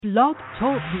Blog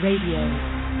Talk Radio.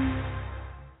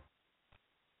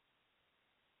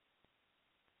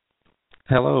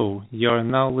 Hello, you are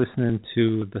now listening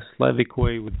to The Slavic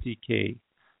Way with DK.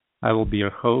 I will be your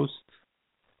host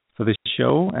for this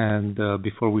show, and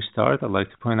before we start, I'd like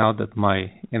to point out that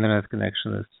my internet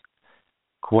connection is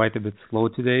quite a bit slow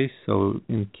today, so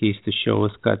in case the show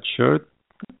is cut short,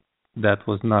 that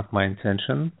was not my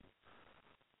intention.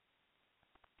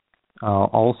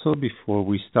 Also, before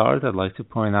we start, I'd like to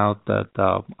point out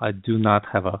that I do not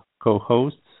have a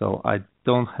co-host, so I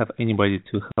don't have anybody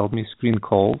to help me screen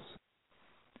calls.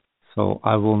 So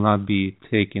I will not be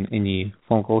taking any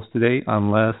phone calls today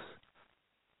unless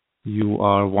you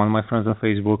are one of my friends on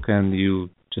Facebook and you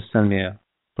just send me a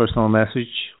personal message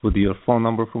with your phone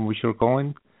number from which you're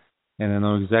calling, and I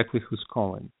know exactly who's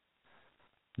calling.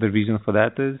 The reason for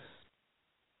that is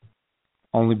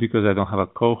only because I don't have a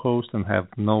co-host and have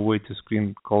no way to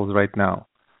screen calls right now.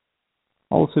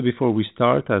 Also, before we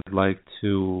start, I'd like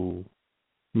to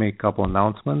make a couple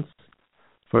announcements.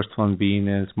 First one being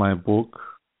is my book.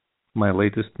 My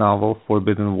latest novel,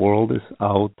 Forbidden World, is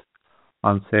out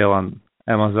on sale on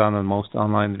Amazon and most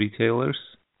online retailers.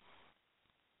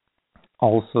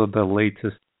 Also, the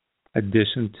latest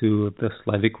addition to the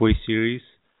Slavic Way series,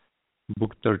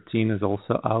 Book 13, is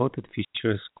also out. It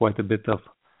features quite a bit of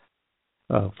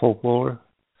folklore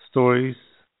stories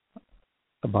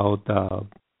about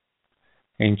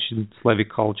ancient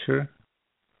Slavic culture.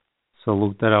 So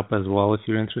look that up as well if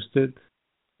you're interested.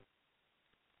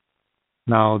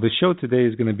 Now, the show today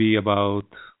is going to be about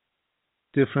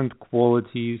different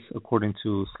qualities according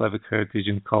to Slavic heritage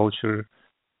and culture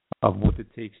of what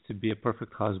it takes to be a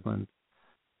perfect husband.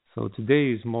 So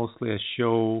today is mostly a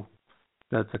show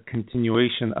that's a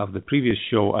continuation of the previous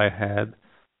show I had,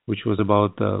 which was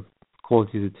about the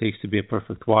qualities it takes to be a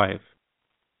perfect wife.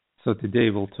 So today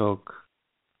we'll talk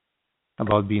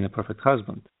about being a perfect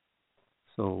husband.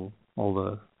 So all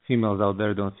the females out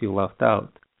there don't feel left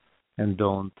out and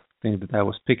don't think that I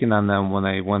was picking on them when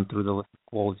I went through the list of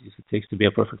qualities it takes to be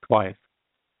a perfect wife.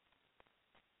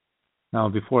 Now,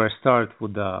 before I start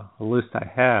with the list I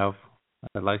have,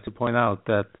 I'd like to point out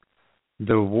that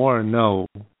there were no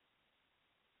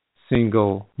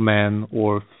single men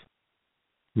or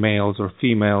males or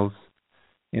females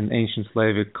in ancient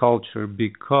Slavic culture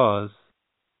because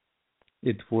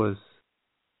it was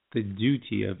the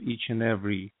duty of each and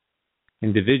every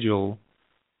individual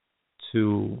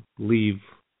to leave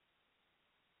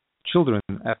children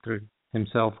after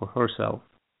himself or herself.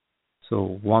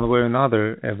 So one way or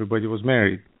another, everybody was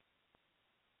married.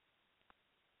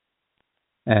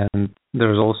 And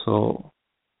there's also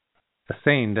a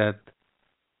saying that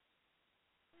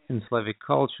in Slavic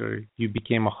culture, you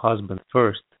became a husband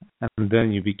first, and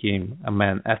then you became a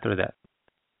man after that.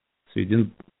 So you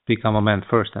didn't become a man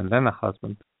first and then a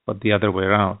husband, but the other way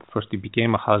around. First you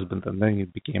became a husband and then you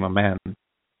became a man.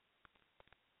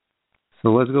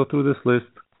 So let's go through this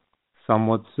list,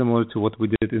 somewhat similar to what we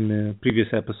did in the previous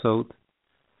episode,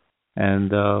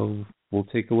 and we'll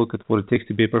take a look at what it takes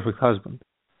to be a perfect husband.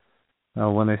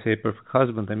 Now, when I say perfect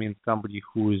husband, I mean somebody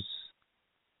who's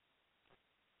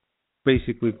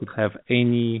basically could have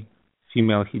any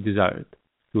female he desired.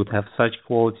 He would have such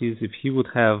qualities.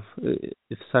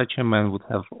 If such a man would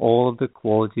have all of the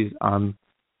qualities on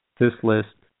this list,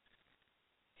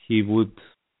 he would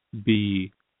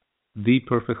be the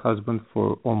perfect husband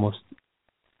for almost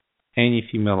any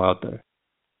female out there.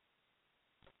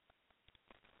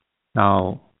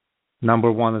 Now,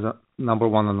 number one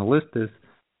on the list is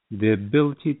the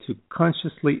ability to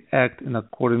consciously act in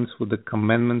accordance with the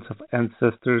commandments of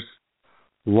ancestors,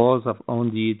 laws of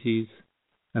own deities,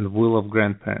 and will of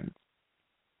grandparents.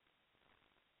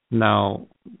 Now,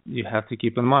 you have to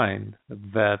keep in mind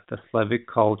that the Slavic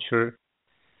culture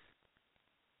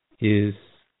is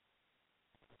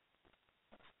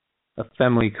a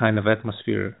family kind of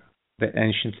atmosphere, the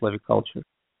ancient Slavic culture.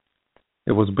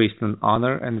 It was based on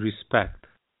honor and respect,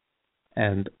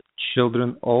 and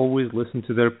children always listened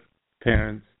to their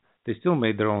parents. They still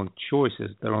made their own choices,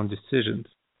 their own decisions,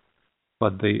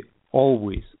 but they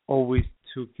always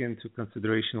took into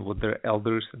consideration what their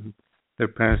elders and their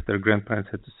parents, their grandparents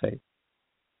had to say.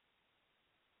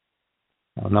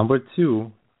 Now, number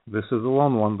two, this is a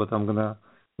long one, but I'm going to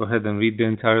go ahead and read the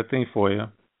entire thing for you.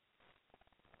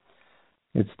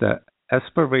 It's the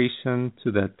aspiration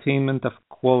to the attainment of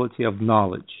quality of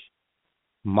knowledge,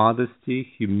 modesty,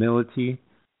 humility,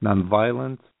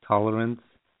 nonviolence, tolerance,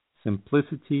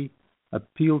 simplicity,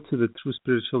 appeal to the true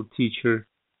spiritual teacher,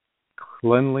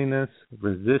 cleanliness,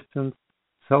 resistance,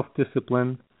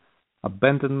 self-discipline,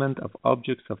 abandonment of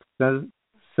objects of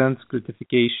sense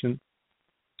gratification,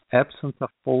 absence of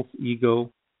false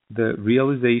ego, the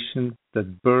realization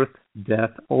that birth,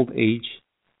 death, old age,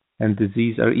 and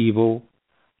disease are evil,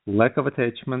 lack of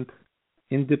attachment,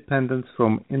 independence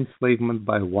from enslavement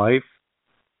by wife,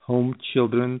 home,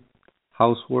 children,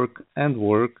 housework, and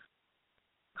work,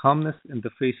 calmness in the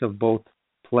face of both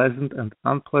pleasant and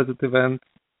unpleasant events,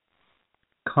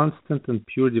 constant and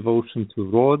pure devotion to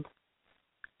Rod,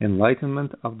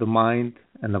 enlightenment of the mind,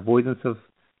 and avoidance of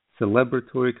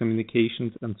celebratory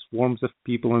communications and swarms of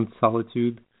people in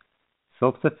solitude,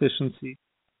 self-sufficiency,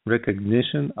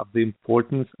 recognition of the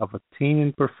importance of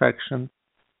attaining perfection,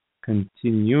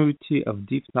 continuity of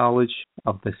deep knowledge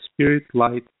of the spirit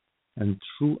light and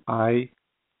true eye,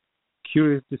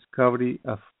 curious discovery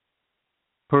of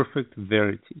perfect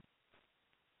verity.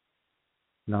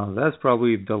 Now that's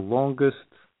probably the longest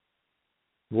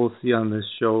we'll see on this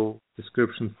show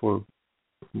description for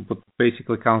what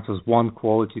basically counts as one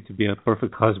quality to be a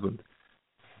perfect husband.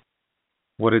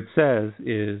 What it says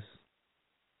is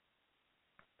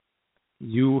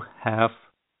you have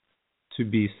to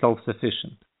be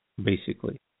self-sufficient,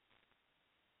 basically.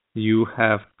 If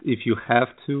you have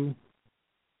to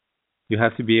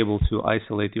be able to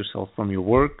isolate yourself from your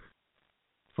work,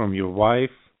 from your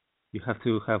wife. You have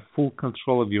to have full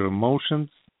control of your emotions.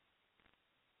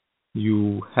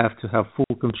 You have to have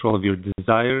full control of your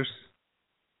desires.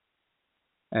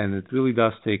 And it really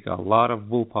does take a lot of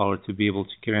willpower to be able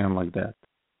to carry on like that.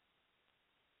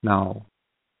 Now,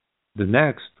 the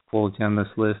next quality on this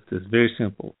list is very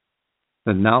simple.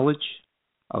 The knowledge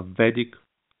of Vedic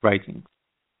writings.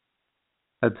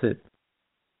 That's it.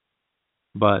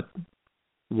 But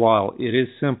while it is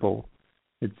simple,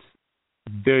 it's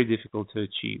very difficult to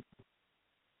achieve.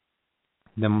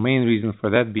 The main reason for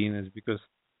that being is because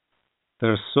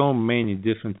there are so many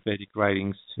different Vedic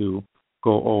writings to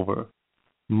go over.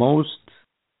 Most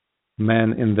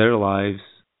men in their lives,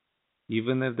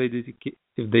 even if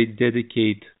they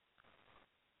dedicate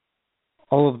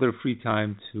all of their free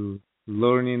time to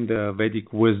learning the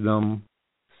Vedic wisdom,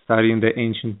 studying the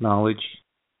ancient knowledge,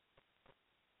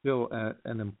 still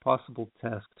an impossible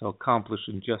task to accomplish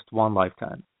in just one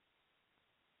lifetime.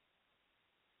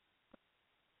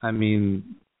 I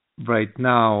mean, right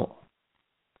now,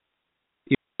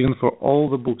 even for all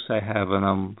the books I have,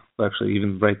 and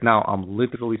even right now, I'm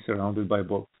literally surrounded by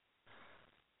books.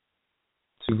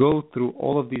 To go through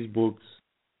all of these books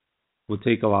would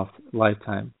take a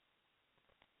lifetime.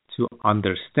 To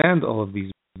understand all of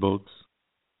these books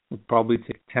would probably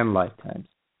take 10 lifetimes.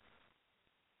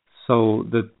 So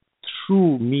the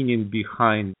true meaning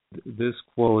behind this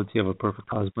quality of a perfect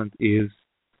husband is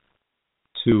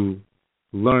to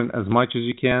learn as much as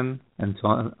you can and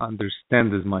to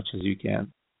understand as much as you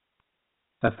can.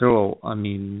 After all, I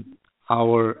mean,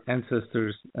 our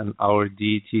ancestors and our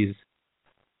deities,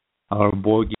 our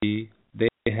bogi, they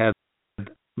had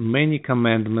many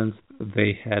commandments,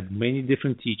 they had many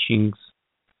different teachings,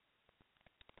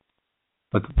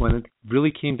 but when it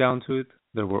really came down to it,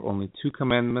 there were only 2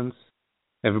 commandments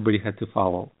everybody had to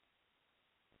follow.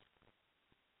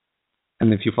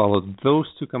 And if you followed those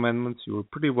 2 commandments, you were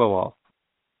pretty well off.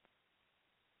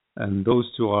 And those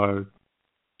 2 are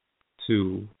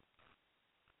to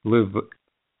live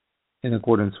in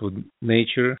accordance with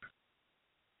nature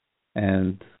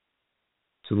and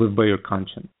to live by your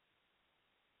conscience.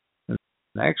 And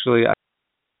actually,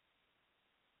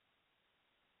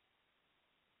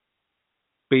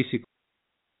 basically,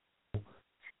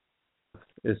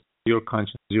 is your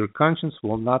conscience. Your conscience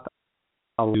will not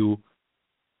allow you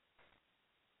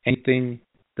anything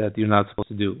that you're not supposed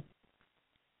to do.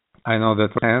 I know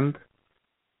that firsthand,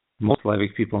 most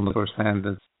Slavic people on the first hand,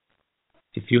 is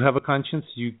if you have a conscience,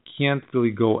 you can't really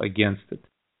go against it.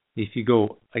 If you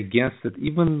go against it,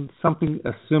 even something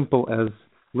as simple as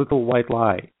little white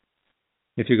lie,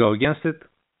 if you go against it,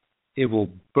 it will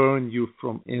burn you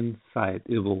from inside.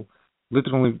 It will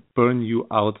literally burn you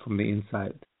out from the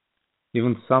inside.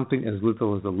 Even something as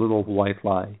little as a little white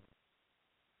lie.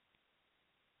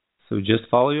 So just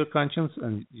follow your conscience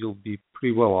and you'll be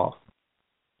pretty well off.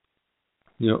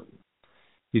 You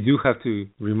do have to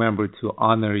remember to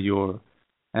honor your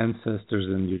ancestors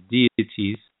and your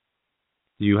deities.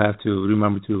 You have to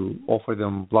remember to offer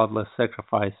them bloodless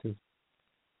sacrifices.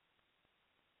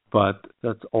 But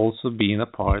that's also being a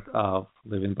part of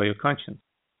living by your conscience.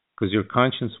 Because your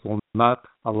conscience will not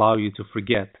allow you to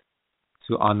forget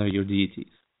to honor your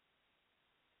deities.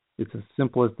 It's as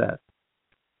simple as that.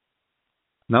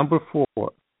 Number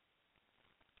 4,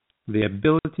 the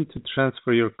ability to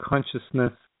transfer your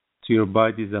consciousness to your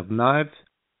bodies of Nav,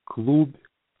 Klub,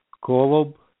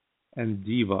 Kolob, and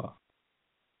Diva.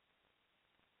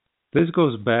 This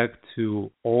goes back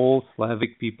to all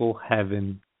Slavic people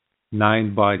having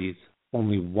 9 bodies,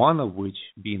 only one of which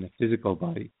being a physical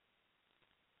body.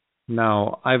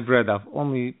 Now, I've read of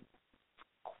only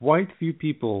quite few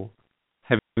people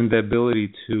having the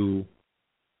ability to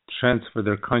transfer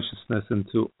their consciousness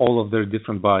into all of their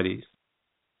different bodies.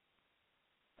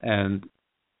 And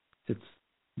it's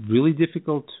really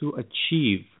difficult to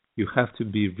achieve. You have to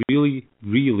be really,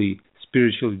 really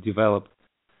spiritually developed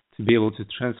to be able to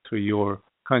transfer your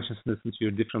consciousness into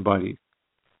your different bodies.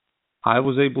 I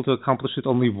was able to accomplish it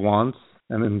only once,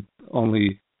 and then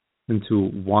only into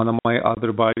one of my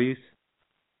other bodies.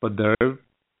 But there are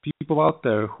people out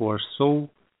there who are so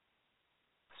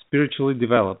spiritually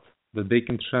developed that they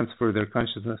can transfer their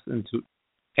consciousness into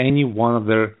any one of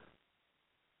their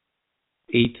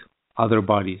 8 other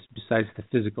bodies besides the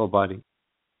physical body.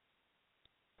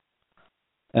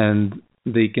 And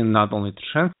they can not only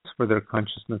transfer their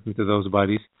consciousness into those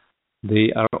bodies,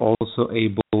 they are also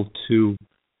able to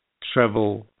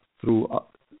travel through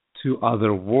to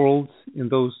other worlds in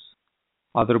those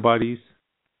other bodies,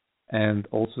 and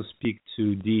also speak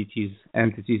to deities,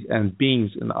 entities, and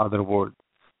beings in other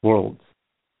worlds.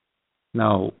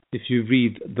 Now, if you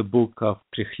read the book of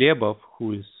Prikhlebov,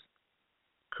 who is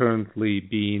currently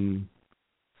being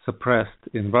suppressed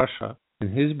in Russia, in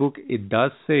his book it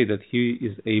does say that he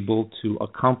is able to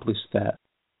accomplish that.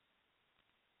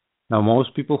 Now,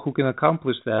 most people who can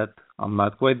accomplish that, I'm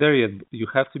not quite there yet. You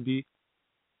have to be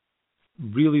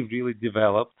really, really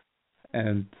developed,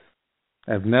 and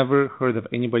I've never heard of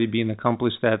anybody being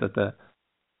accomplished that at a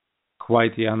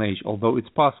quite young age, although it's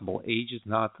possible. Age is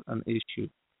not an issue.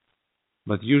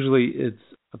 But usually it's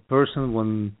a person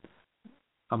when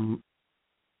a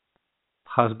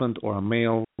husband or a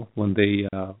male, when they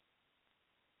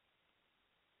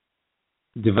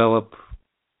develop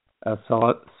a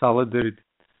solitary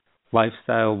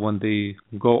lifestyle, when they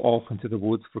go off into the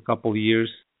woods for a couple of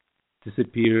years,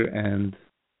 disappear and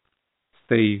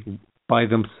stay by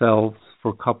themselves for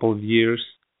a couple of years,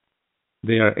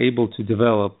 they are able to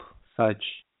develop such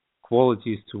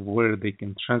qualities to where they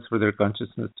can transfer their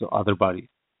consciousness to other bodies.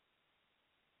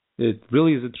 It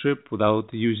really is a trip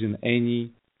without using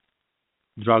any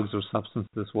drugs or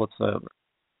substances whatsoever.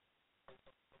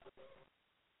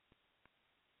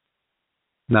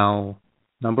 Now,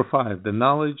 number 5, the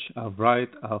knowledge of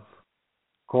rite of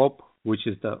Kop, which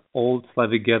is the old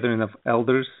Slavic gathering of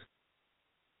elders,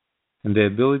 and the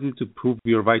ability to prove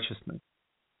your righteousness.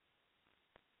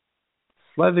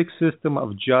 Slavic system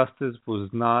of justice was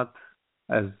not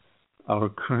as our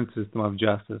current system of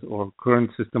justice or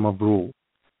current system of rule.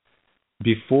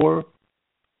 Before,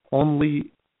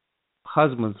 only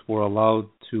husbands were allowed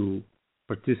to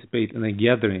participate in a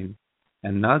gathering,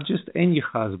 and not just any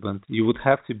husband. You would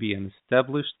have to be an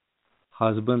established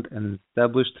husband and an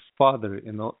established father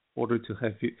in order to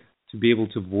have you, to be able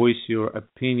to voice your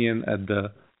opinion at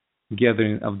the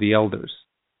gathering of the elders.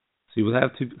 So you would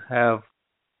have to have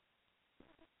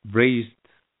raised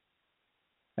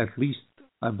at least,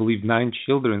 I believe, 9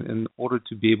 children in order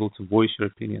to be able to voice your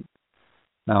opinion.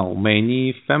 Now,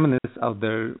 many feminists out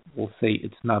there will say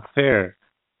it's not fair.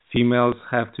 Females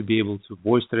have to be able to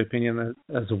voice their opinion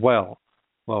as well.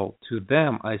 Well, to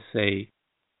them I say,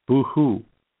 boo-hoo.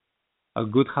 A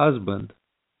good husband,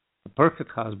 a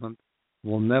perfect husband,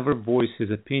 will never voice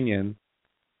his opinion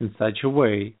in such a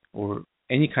way, or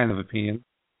any kind of opinion,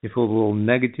 if it will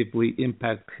negatively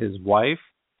impact his wife,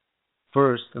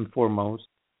 first and foremost,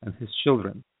 and his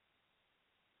children.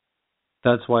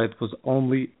 That's why it was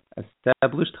only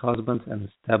established husbands and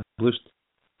established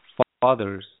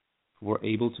fathers who were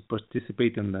able to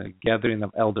participate in the gathering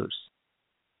of elders.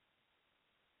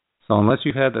 So unless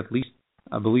you had at least,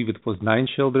 I believe it was 9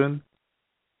 children,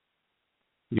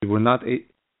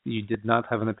 you did not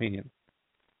have an opinion.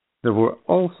 There were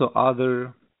also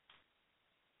other,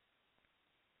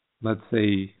 let's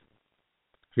say,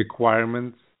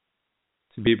 requirements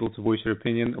to be able to voice your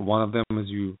opinion. One of them is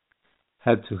you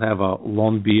had to have a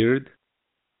long beard,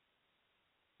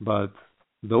 but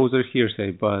those are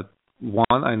hearsay. But one,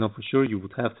 I know for sure, you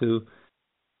would have to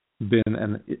been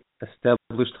an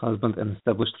established husband and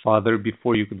established father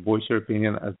before you could voice your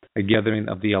opinion at a gathering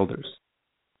of the elders.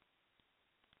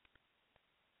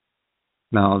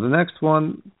 Now, the next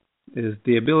one is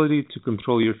the ability to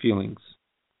control your feelings.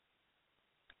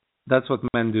 That's what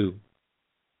men do.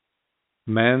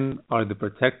 Men are the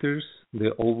protectors. They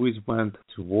always went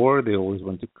to war. They always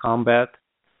went to combat.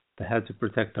 They had to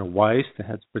protect their wives. They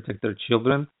had to protect their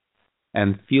children.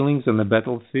 And feelings on the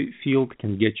battlefield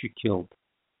can get you killed.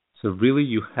 So really,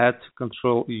 you had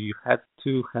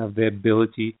to have the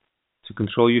ability to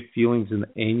control your feelings in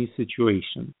any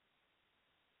situation.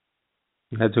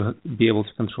 You had to be able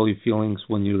to control your feelings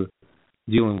when you're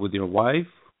dealing with your wife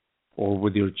or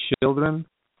with your children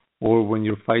or when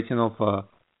you're fighting off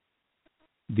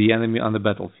the enemy on the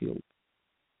battlefield.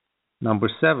 Number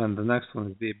 7, the next one,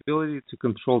 is the ability to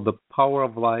control the power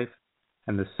of life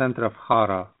and the center of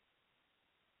Hara.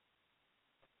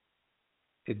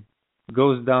 It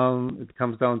comes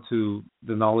down to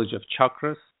the knowledge of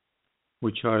chakras,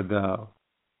 which are the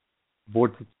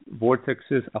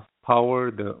vortexes of power,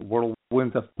 the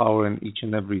whirlwind of power in each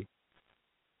and every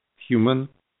human,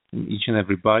 in each and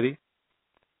every body.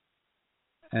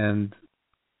 And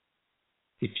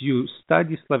if you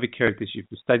study Slavic heritage, if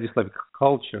you study Slavic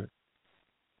culture,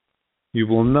 you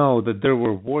will know that there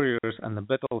were warriors on the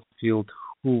battlefield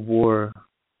who were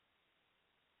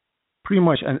pretty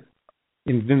much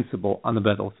invincible on the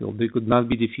battlefield. They could not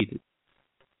be defeated.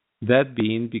 That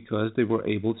being because they were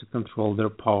able to control their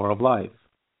power of life.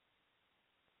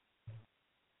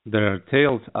 There are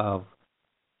tales of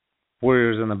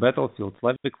warriors on the battlefield,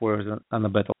 Slavic warriors on the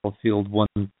battlefield,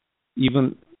 when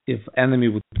even if enemy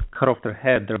would cut off their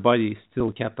head, their body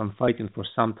still kept on fighting for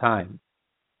some time.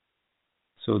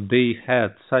 So they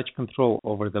had such control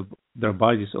over their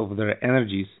bodies, over their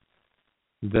energies,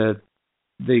 that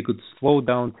they could slow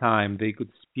down time, they could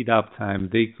speed up time,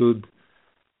 they could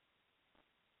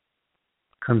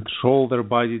control their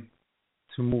body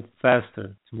to move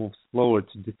faster, to move slower,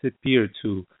 to disappear,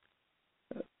 to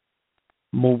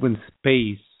move in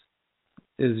space.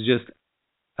 It's just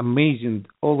amazing,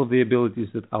 all of the abilities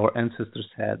that our ancestors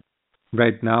had.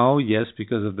 Right now, yes,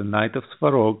 because of the Night of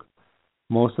Svarog,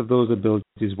 most of those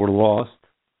abilities were lost.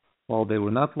 Well, they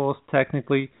were not lost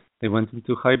technically, they went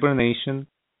into hibernation.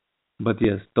 But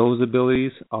yes, those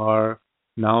abilities are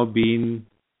now being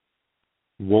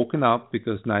woken up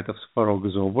because Night of Svarog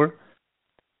is over.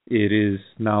 It is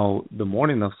now the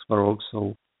morning of Svarog,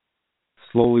 so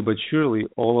slowly but surely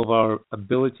all of our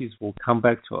abilities will come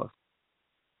back to us.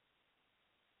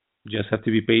 You just have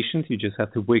to be patient, you just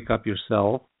have to wake up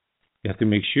yourself, you have to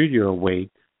make sure you're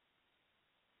awake.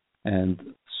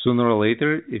 And sooner or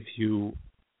later, if you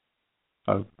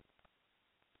are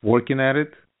working at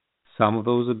it, some of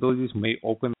those abilities may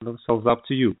open themselves up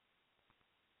to you.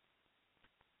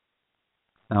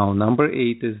 Now, number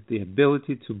 8 is the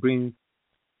ability to bring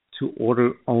to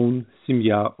order own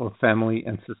simya or family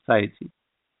and society.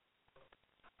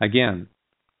 Again,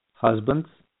 husbands,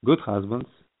 good husbands,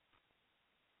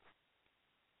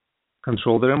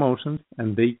 control their emotions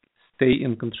and they stay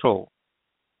in control.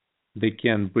 They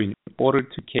can bring order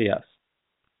to chaos.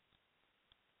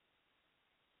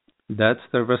 That's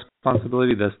their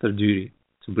responsibility, that's their duty,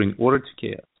 to bring order to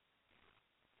chaos.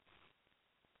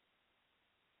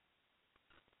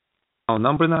 Now,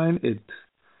 number 9,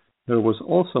 there was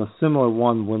also a similar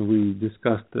one when we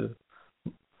discussed,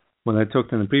 when I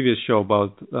talked in the previous show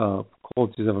about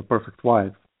qualities of a perfect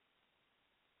wife.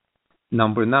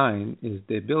 Number 9 is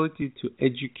the ability to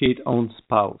educate own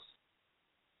spouse.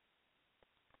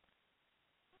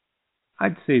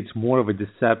 I'd say it's more of a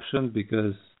deception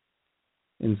because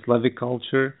in Slavic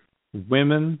culture,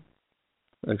 women,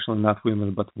 actually not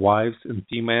women, but wives and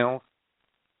females,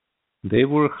 they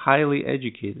were highly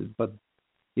educated. But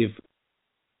if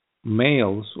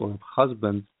males or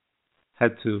husbands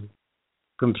had to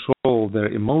control their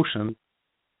emotions,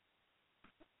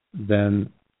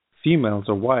 then females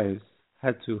or wives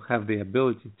had to have the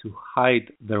ability to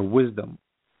hide their wisdom.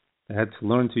 They had to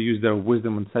learn to use their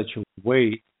wisdom in such a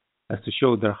way as to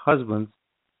show their husbands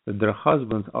that their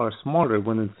husbands are smarter,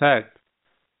 when in fact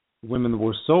women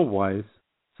were so wise,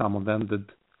 some of them, that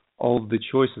all of the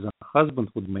choices a husband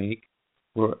would make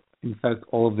were in fact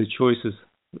all of the choices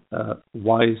a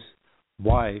wise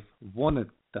wife wanted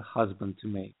the husband to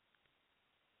make.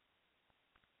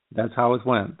 That's how it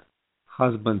went.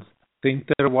 Husbands think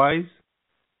they're wise,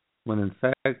 when in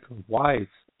fact wives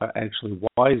are actually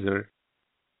wiser,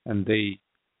 and they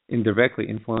indirectly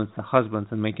influence the husbands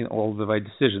in making all the right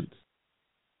decisions.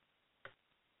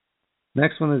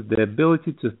 Next one is the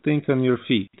ability to think on your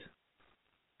feet.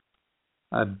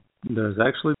 There's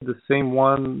actually the same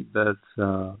one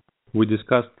that we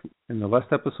discussed in the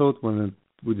last episode when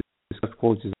we discussed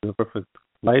qualities of perfect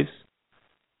lives.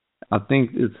 I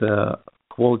think it's a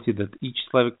quality that each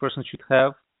Slavic person should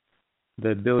have,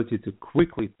 the ability to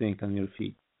quickly think on your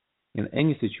feet in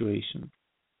any situation.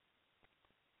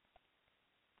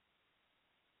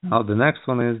 Now the next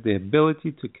one is the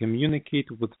ability to communicate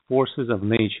with forces of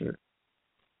nature.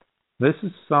 This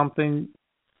is something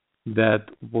that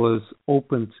was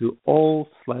open to all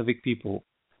Slavic people,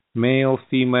 male,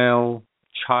 female,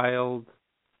 child,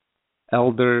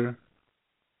 elder,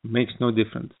 makes no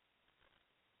difference.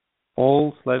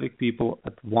 All Slavic people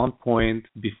at one point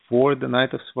before the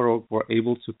night of Svarog were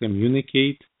able to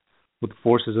communicate with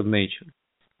forces of nature.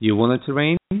 You want it to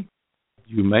rain?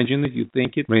 You imagine it, you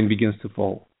think it, rain begins to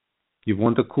fall. You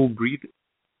want a cool breeze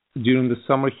during the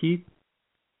summer heat?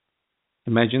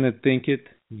 Imagine it, think it,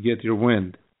 you get your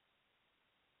wind.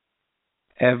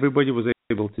 Everybody was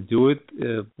able to do it.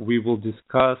 We will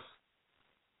discuss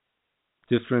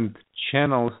different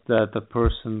channels that a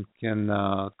person can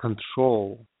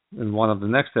control in one of the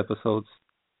next episodes,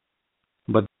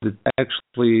 but it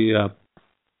actually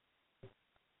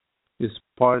is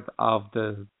part of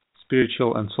the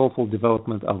spiritual and soulful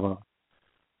development of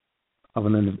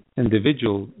an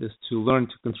individual is to learn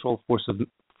to control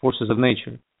forces of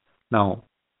nature. Now,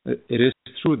 it is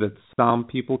true that some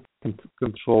people can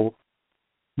control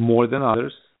more than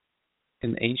others.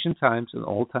 In ancient times, in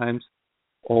all times,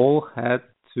 all had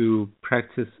to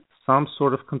practice some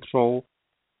sort of control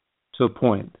to a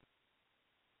point.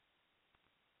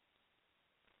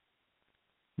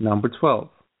 Number 12,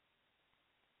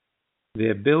 the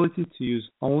ability to use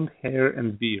own hair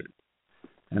and beard.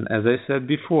 And as I said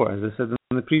before, as I said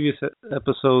in the previous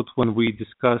episode when we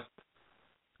discussed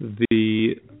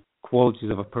the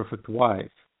qualities of a perfect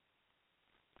wife,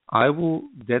 I will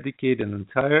dedicate an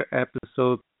entire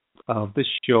episode of the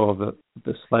show of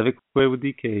the Slavic Way with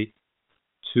DK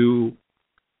to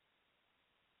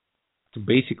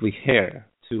basically hair,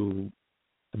 to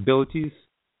abilities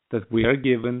that we are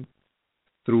given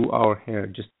through our hair.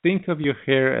 Just think of your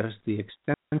hair as the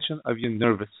extension of your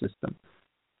nervous system,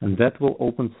 and that will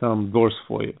open some doors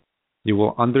for you. You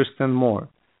will understand more.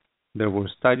 There were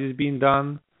studies being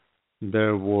done. I'm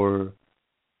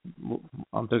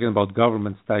talking about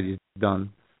government studies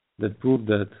done that prove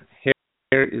that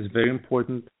hair is very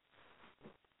important,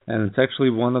 and it's actually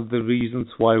one of the reasons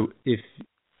why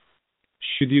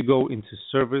should you go into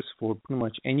service for pretty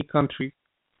much any country,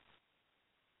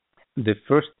 the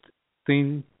first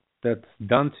thing that's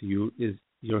done to you is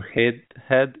your head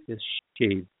is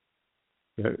shaved.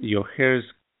 Your hair is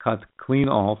cut clean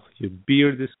off. Your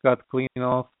beard is cut clean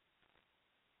off.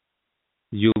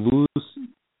 You lose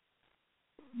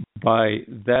by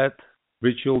that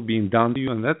ritual being done to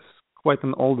you, and that's quite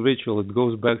an old ritual. It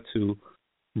goes back to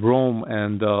Rome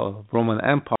and the Roman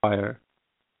Empire,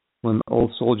 when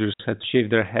old soldiers had to shave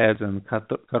their heads and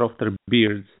cut off their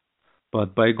beards.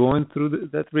 But by going through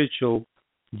that ritual,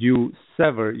 you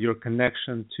sever your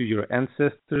connection to your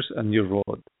ancestors and your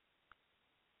road.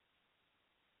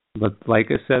 But like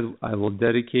I said, I will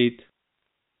dedicate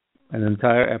an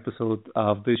entire episode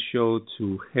of this show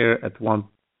to hair at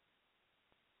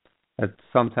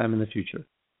some time in the future.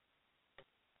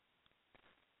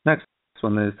 Next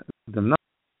one is the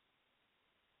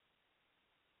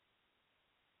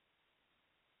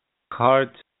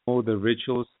hard to know the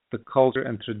rituals, the culture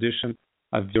and tradition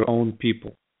of your own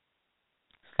people.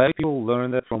 Slavic people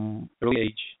learn that from early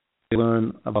age. They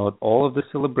learn about all of the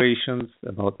celebrations,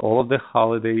 about all of the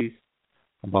holidays,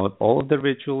 about all of the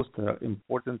rituals that are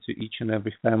important to each and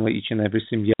every family, each and every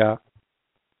simya.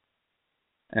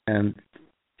 And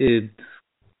it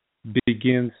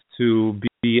begins to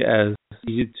be as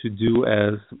easy to do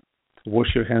as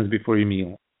wash your hands before your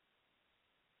meal.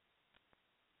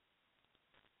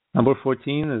 Number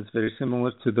 14 is very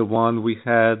similar to the one we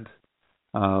had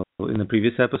in the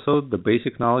previous episode, the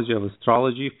basic knowledge of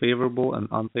astrology, favorable and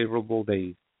unfavorable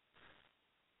days.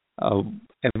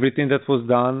 Everything that was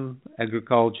done,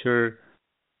 agriculture,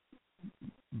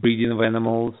 breeding of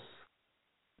animals,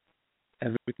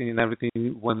 everything,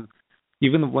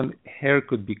 even when hair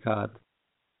could be cut,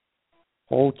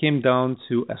 all came down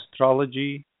to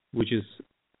astrology, which is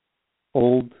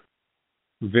old,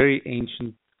 very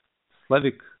ancient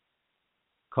Slavic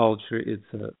culture.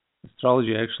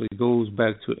 Astrology actually goes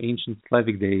back to ancient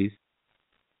Slavic days.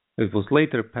 It was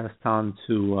later passed on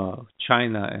to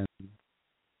China and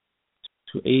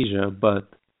to Asia, but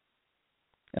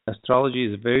astrology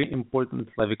is a very important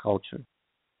Slavic culture.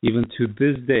 Even to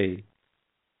this day,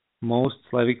 most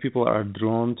Slavic people are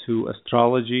drawn to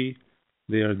astrology.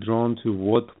 They are drawn to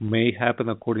what may happen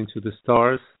according to the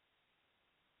stars,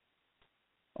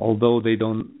 although they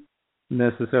don't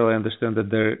necessarily understand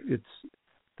that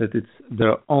it's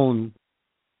their own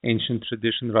ancient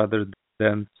tradition rather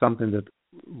than something that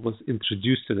was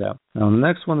introduced to them. Now, the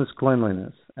next one is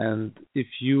cleanliness. And if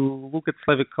you look at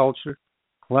Slavic culture,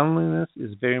 cleanliness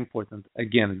is very important.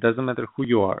 Again, it doesn't matter who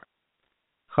you are.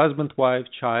 Husband, wife,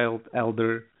 child,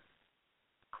 elder.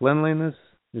 Cleanliness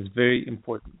is very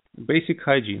important. Basic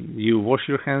hygiene. You wash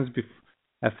your hands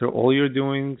after all your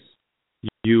doings.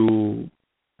 You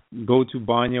go to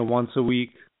banya once a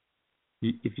week.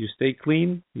 If you stay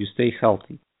clean, you stay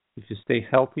healthy. If you stay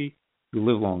healthy, you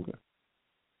live longer.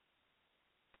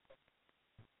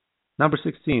 Number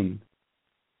 16,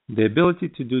 the ability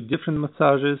to do different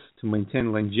massages to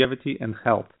maintain longevity and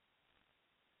health.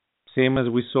 Same as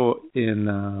we saw in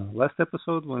last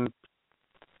episode when it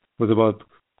was about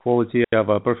quality of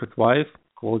a perfect wife,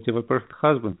 quality of a perfect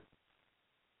husband.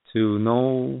 To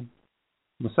know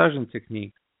massaging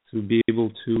technique, to be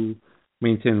able to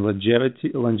maintain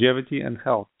longevity and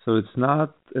health. So it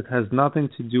has nothing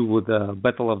to do with the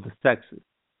battle of the sexes.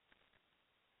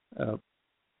 Uh,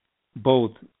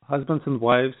 both husbands and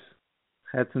wives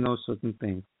had to know certain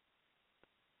things.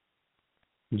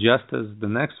 Just as the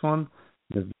next one,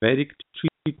 the Vedic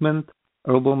treatment,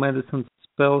 herbal medicine,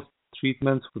 spells,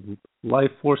 treatments with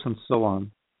life force, and so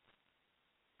on.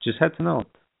 Just had to know it.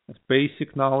 It's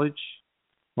basic knowledge.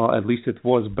 Well, at least it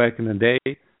was back in the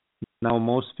day. Now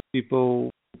most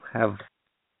people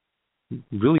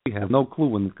really have no clue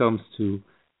when it comes to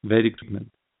Vedic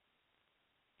treatment.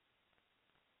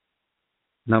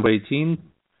 Number 18,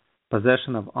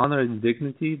 possession of honor and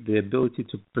dignity, the ability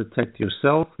to protect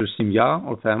yourself, your simya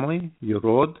or family, your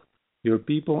rod, your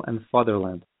people, and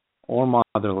fatherland or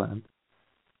motherland.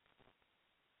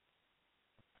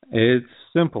 It's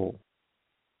simple.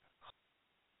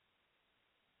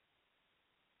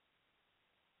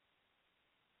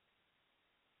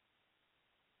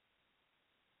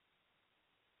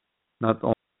 Not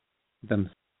only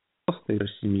themselves, their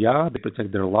simya, they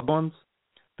protect their loved ones,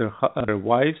 their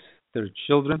wives, their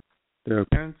children, their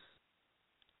parents.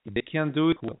 If they can't do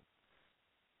it, well,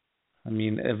 I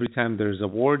mean, every time there's a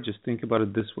war, just think about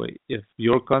it this way. If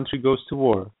your country goes to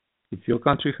war, if your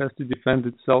country has to defend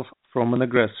itself from an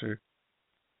aggressor,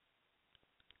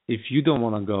 if you don't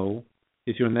want to go,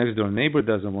 if your next door neighbor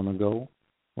doesn't want to go,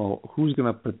 well, who's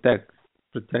going to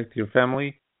protect your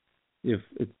family if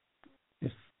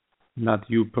not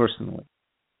you personally?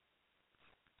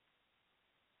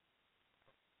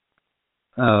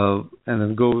 And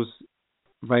it goes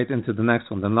right into the next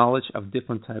one, the knowledge of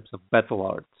different types of battle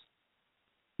arts.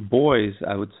 Boys,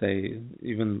 I would say,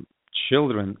 even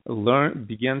children,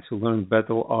 began to learn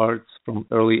battle arts from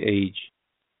early age.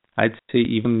 I'd say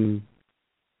even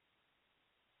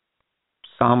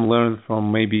some learn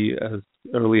from maybe as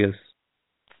early as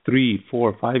 3,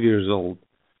 4, 5 years old.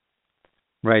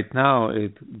 Right now,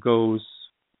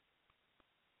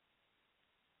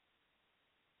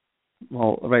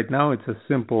 right now it's as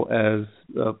simple as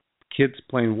kids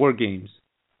playing war games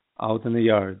out in the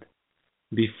yard.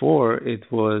 Before,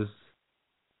 it was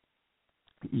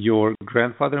your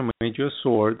grandfather made you a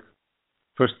sword.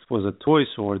 First it was a toy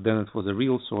sword, then it was a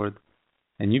real sword.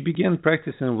 And you began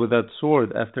practicing with that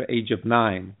sword after age of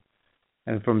 9.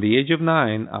 And from the age of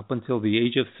 9 up until the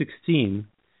age of 16,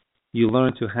 you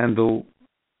learned to handle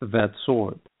that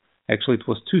sword. Actually, it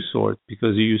was 2 swords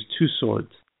because you used 2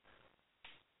 swords.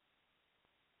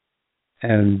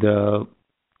 And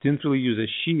didn't really use a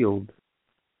shield.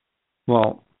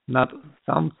 Well, not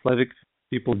some Slavic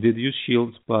people did use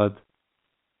shields, but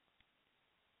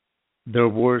there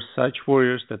were such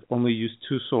warriors that only used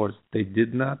 2 swords. They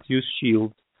did not use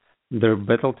shields. Their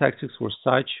battle tactics were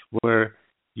such where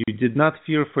you did not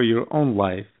fear for your own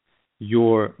life.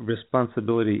 Your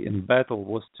responsibility in battle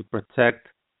was to protect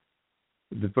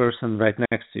the person right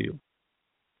next to you.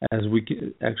 As we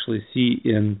actually see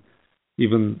in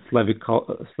even Slavic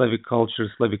culture,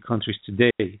 Slavic countries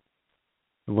today,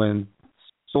 when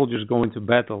soldiers go into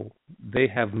battle, they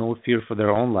have no fear for their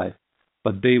own life,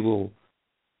 but they will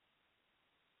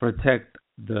protect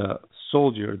the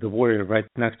soldier, the warrior right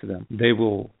next to them. They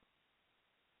will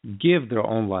give their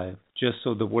own life just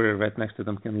so the warrior right next to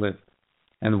them can live.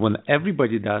 And when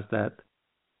everybody does that,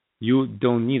 you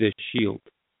don't need a shield,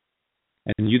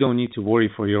 and you don't need to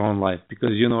worry for your own life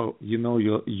because you know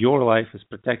your life is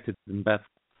protected in battle.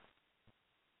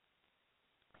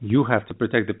 You have to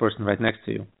protect the person right next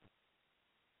to you.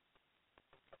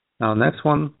 Now, next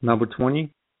one, number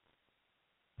 20.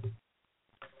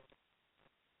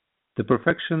 The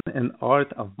perfection and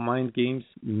art of mind games,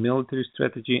 military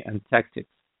strategy, and tactics.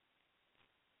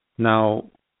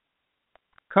 Now,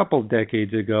 a couple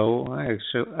decades ago,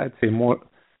 actually, I'd say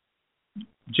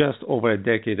just over a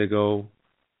decade ago,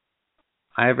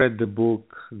 I read the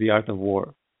book The Art of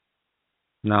War.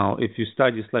 Now, if you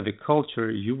study Slavic culture,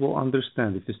 you will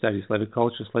understand. If you study Slavic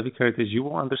culture, Slavic heritage, you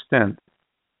will understand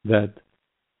that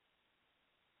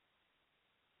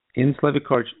in Slavic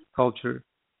culture,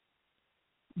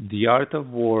 the art of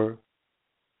war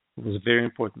was very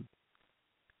important.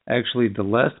 Actually, the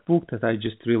last book that I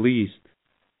just released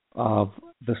of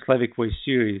the Slavic Way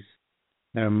series,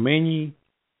 there are many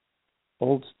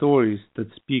old stories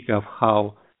that speak of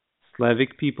how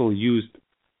Slavic people used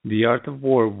the art of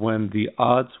war when the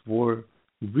odds were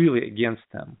really against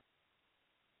them.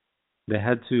 They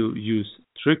had to use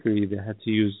trickery, they had to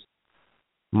use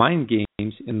mind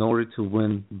games in order to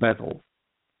win battles.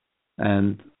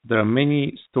 And there are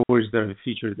many stories that are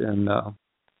featured in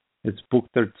it's book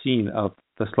 13 of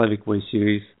the Slavic Way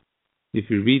series. If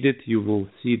you read it, you will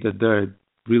see that there are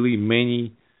really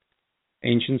many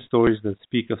ancient stories that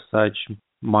speak of such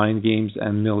mind games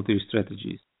and military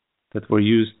strategies that were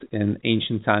used in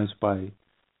ancient times by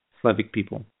Slavic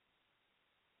people.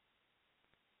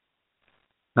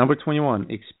 Number 21,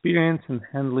 experience in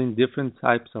handling different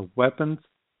types of weapons,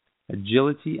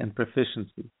 agility, and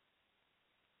proficiency.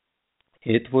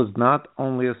 It was not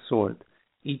only a sword.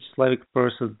 Each Slavic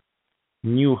person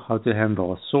knew how to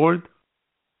handle a sword,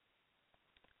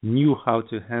 knew how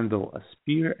to handle a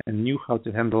spear, and knew how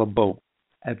to handle a bow.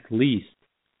 At least.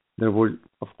 There were,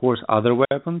 of course, other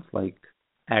weapons like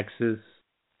axes,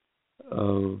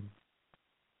 uh,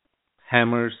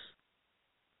 hammers.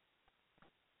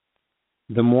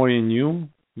 The more you knew,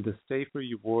 the safer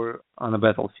you were on a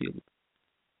battlefield.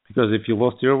 Because if you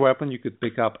lost your weapon, you could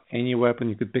pick up any weapon,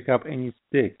 you could pick up any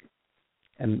stick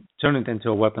and turn it into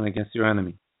a weapon against your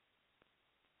enemy.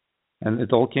 And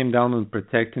it all came down to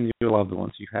protecting your loved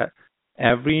ones. You had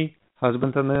every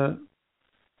husband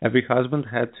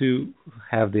had to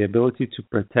have the ability to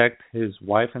protect his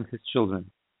wife and his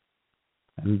children,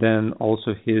 and then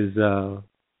also the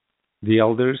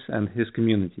elders and his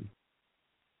community.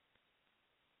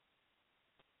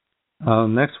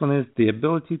 Next one is the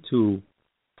ability to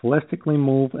plastically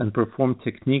move and perform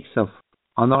techniques of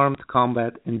unarmed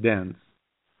combat and dance.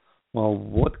 Well,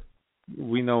 what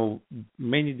we know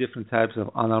many different types of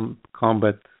unarmed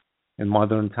combat in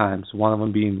modern times. One of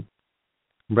them being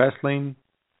wrestling,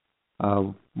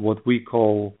 what we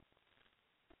call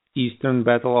Eastern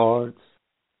battle arts,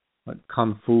 like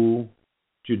Kung Fu,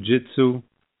 Jiu-Jitsu.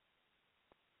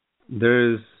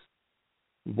 There is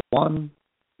one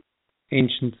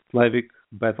ancient Slavic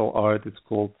battle art, it's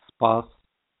called Spas,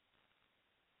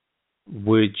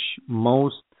 which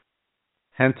most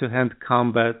hand-to-hand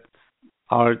combat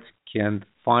art can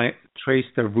trace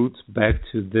their roots back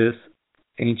to this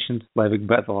ancient Slavic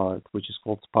battle art, which is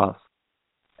called Spas.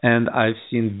 And I've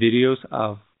seen videos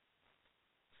of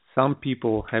some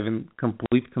people having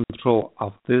complete control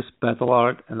of this battle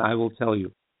art, and I will tell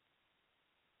you,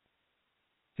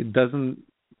 it doesn't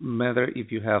matter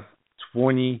if you have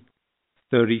 20,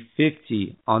 30,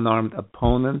 50 unarmed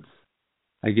opponents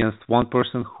against one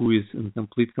person who is in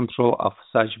complete control of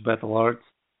such battle arts,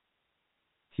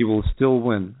 he will still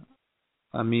win.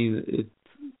 I mean, it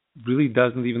really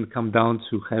doesn't even come down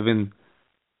to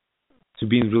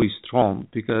being really strong,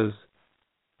 because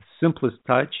simplest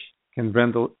touch can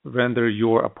render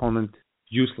your opponent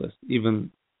useless.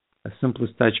 Even a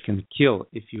simplest touch can kill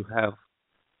if you have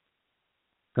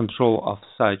control of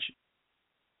such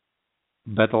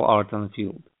battle art on the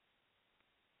field.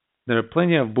 There are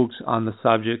plenty of books on the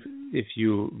subject. If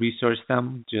you research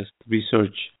them, just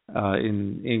research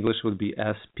in English would be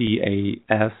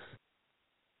SPAS,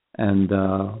 and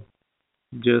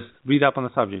just read up on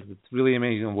the subject. It's really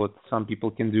amazing what some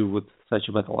people can do with such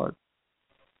a battle art.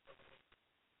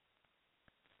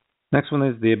 Next one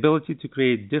is the ability to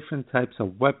create different types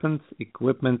of weapons,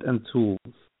 equipment, and tools.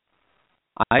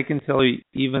 I can tell you,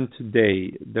 even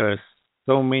today, there are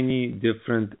so many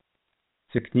different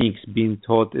techniques being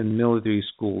taught in military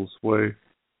schools where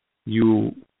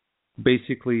you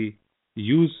basically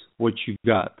use what you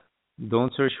got.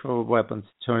 Don't search for weapons.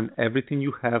 Turn everything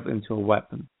you have into a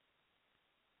weapon.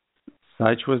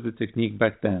 Such was the technique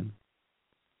back then.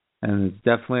 And it's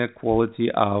definitely a quality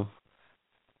of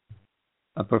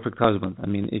a perfect husband. I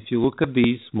mean, if you look at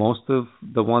these, most of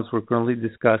the ones we're currently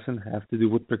discussing have to do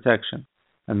with protection.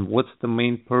 And what's the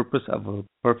main purpose of a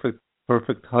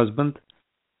perfect husband?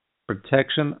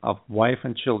 Protection of wife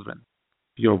and children.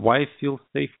 If your wife feels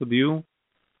safe with you,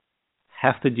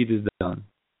 half the deed is done.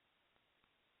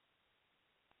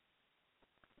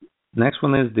 Next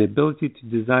one is the ability to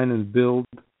design and build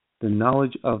the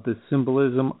knowledge of the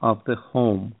symbolism of the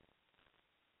home.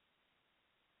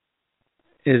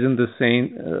 Doesn't the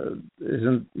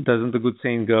good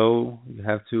saying go, you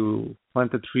have to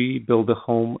plant a tree, build a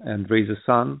home, and raise a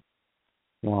son?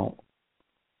 Well,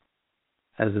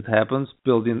 as it happens,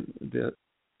 building the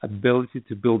ability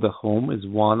to build a home is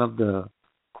one of the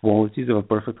qualities of a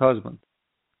perfect husband.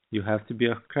 You have to be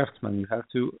a craftsman. You have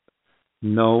to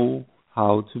know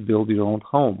how to build your own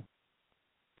home.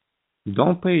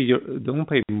 Don't pay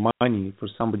money for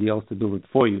somebody else to build it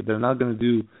for you. They're not going to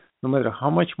do. No matter how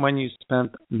much money you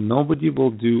spend, nobody will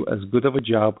do as good of a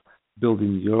job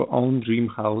building your own dream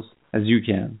house as you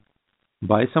can.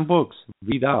 Buy some books,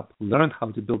 read up, learn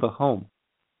how to build a home.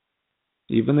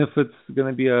 Even if it's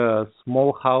going to be a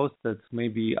small house that's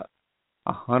maybe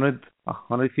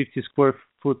 150 square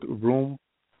foot room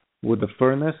with a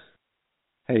furnace,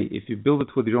 hey, if you build it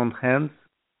with your own hands,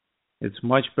 it's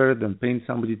much better than paying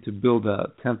somebody to build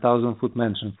a 10,000 foot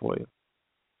mansion for you.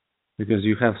 Because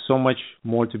you have so much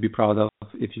more to be proud of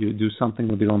if you do something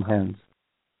with your own hands.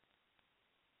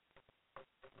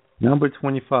 Number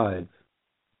 25.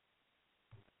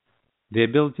 The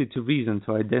ability to reason,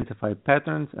 to identify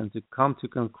patterns, and to come to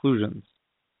conclusions.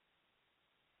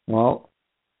 Well,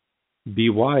 be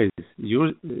wise.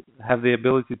 You have the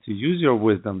ability to use your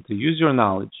wisdom, to use your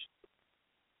knowledge.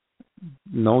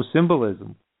 No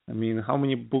symbolism. I mean, how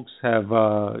many books have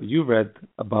you read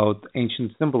about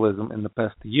ancient symbolism in the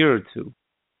past year or two?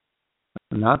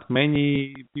 Not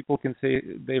many people can say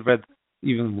they read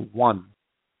even one.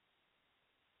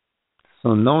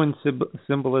 So knowing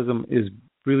symbolism is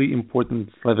really important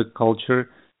in Slavic culture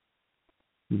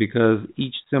because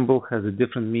each symbol has a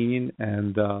different meaning,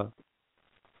 and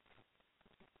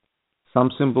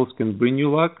some symbols can bring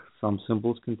you luck, some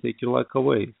symbols can take your luck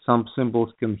away. Some symbols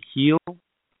can heal,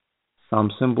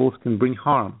 some symbols can bring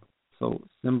harm. So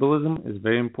symbolism is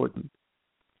very important.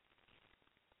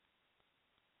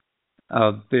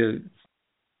 The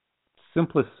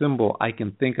simplest symbol I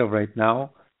can think of right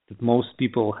now that most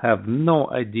people have no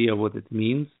idea what it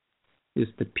means is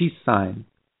the peace sign.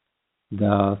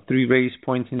 The three rays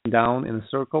pointing down in a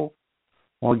circle.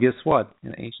 Well, guess what?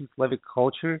 In ancient Slavic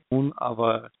culture, moon of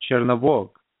a Chernavog,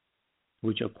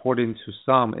 which according to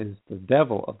some is the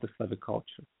devil of the Slavic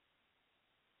culture.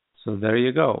 So there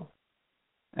you go.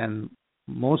 And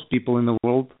most people in the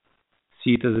world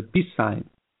see it as a peace sign,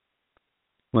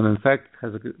 when in fact it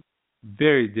has a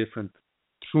very different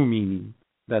true meaning,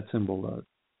 that symbol does.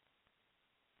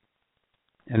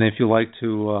 And if you like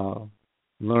to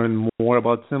learn more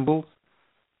about symbols,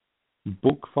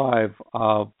 Book 5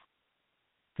 of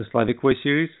the Slavic Way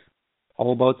series,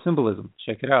 all about symbolism.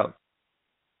 Check it out.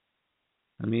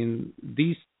 I mean,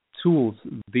 these tools,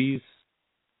 this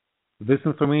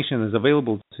information is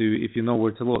available to you if you know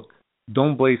where to look.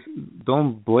 Don't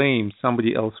blame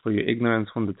somebody else for your ignorance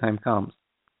when the time comes.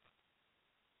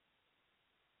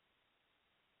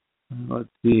 Let's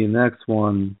see, next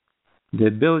one. The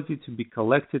ability to be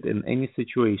collected in any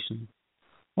situation.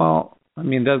 Well, I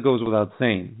mean, that goes without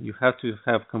saying. You have to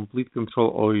have complete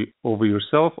control over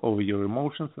yourself, over your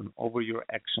emotions, and over your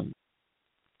actions.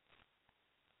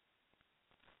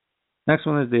 Next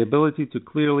one is the ability to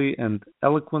clearly and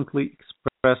eloquently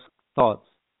express thoughts.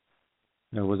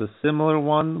 There was a similar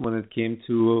one when it came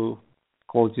to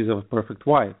qualities of a perfect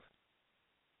wife.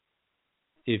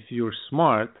 If you're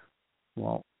smart,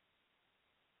 well,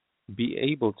 be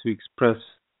able to express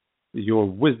your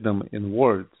wisdom in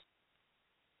words.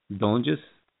 Don't just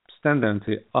stand there and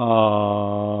say,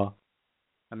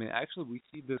 I mean, actually, we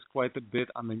see this quite a bit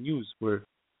on the news, where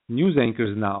news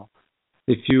anchors now,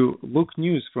 if you look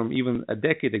news from even a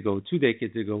decade ago, 2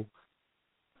 decades ago,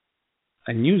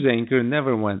 a news anchor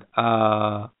never went,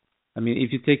 I mean,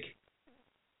 if you take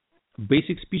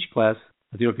basic speech class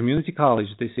at your community college,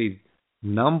 they say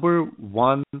number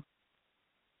one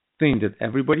thing that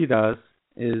everybody does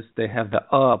is they have the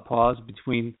pause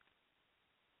between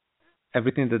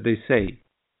everything that they say.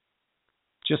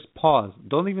 Just pause.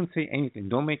 Don't even say anything.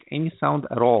 Don't make any sound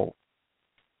at all.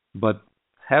 But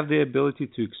have the ability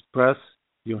to express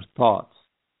your thoughts.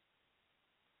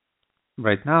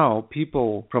 Right now,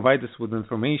 people provide us with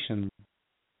information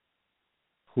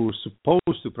who are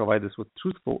supposed to provide us with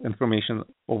truthful information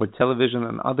over television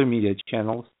and other media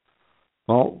channels.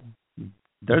 Well,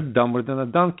 they're dumber than a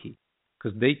donkey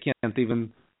because they can't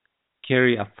even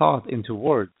carry a thought into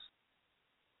words.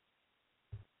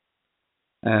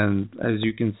 And as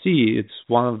you can see, it's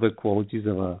one of the qualities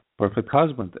of a perfect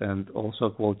husband and also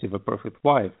a quality of a perfect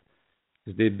wife,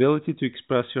 is the ability to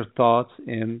express your thoughts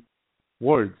in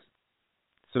words.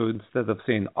 So instead of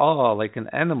saying, like an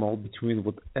animal between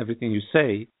everything you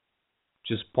say,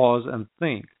 just pause and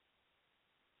think.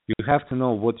 You have to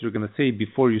know what you're going to say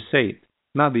before you say it,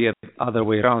 not the other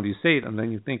way around. You say it and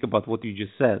then you think about what you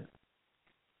just said.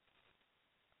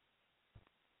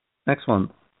 Next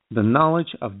one. The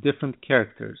knowledge of different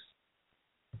characters.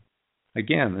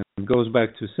 Again, it goes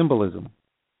back to symbolism.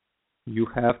 You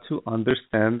have to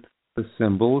understand the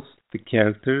symbols, the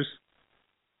characters.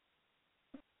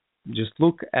 Just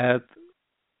look at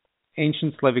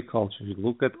ancient Slavic culture. You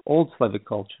look at old Slavic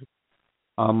culture.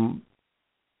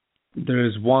 There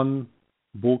is one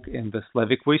book in the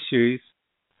Slavic Way series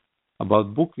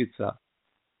about Bukvica.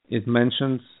 It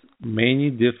mentions many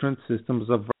different systems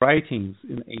of writings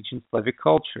in ancient Slavic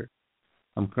culture.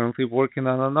 I'm currently working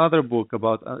on another book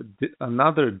about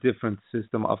another different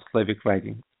system of Slavic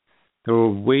writing. There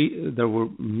were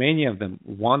many of them,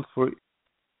 one for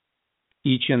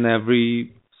each and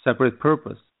every separate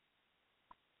purpose.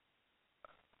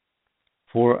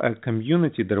 For a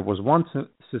community, there was one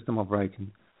system of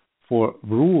writing. For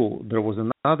rule, there was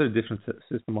another different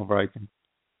system of writing.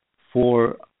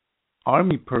 For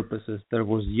army purposes, there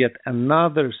was yet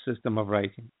another system of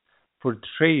writing. For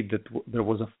trade, there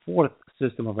was a fourth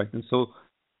system of writing. So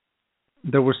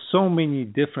there were so many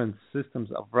different systems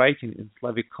of writing in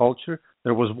Slavic culture.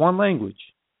 There was one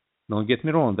language. Don't get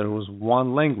me wrong, there was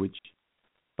one language,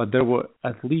 but there were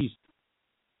at least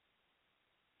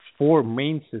four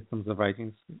main systems of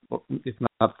writing, if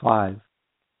not five,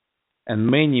 and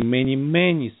many, many,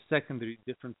 many secondary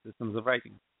different systems of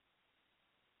writing.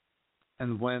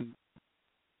 And when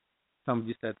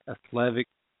somebody said a Slavic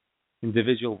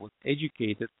individual was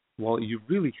educated, well, you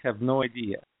really have no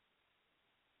idea.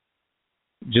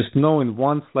 Just knowing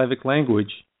one Slavic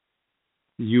language,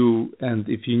 and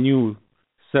if you knew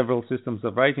several systems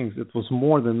of writings, it was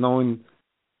more than knowing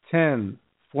 10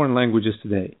 foreign languages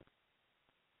today.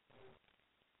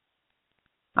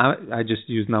 I just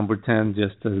use number 10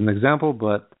 just as an example,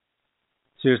 but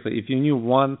seriously, if you knew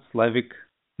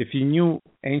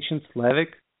ancient Slavic,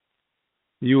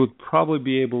 you would probably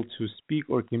be able to speak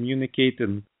or communicate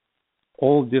in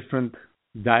all different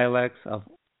dialects of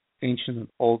ancient and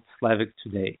old Slavic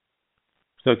today.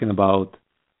 We're talking about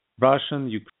Russian,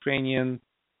 Ukrainian,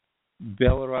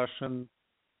 Belarusian,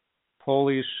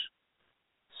 Polish,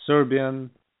 Serbian.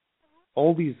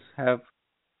 All these have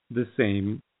the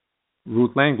same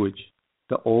root language,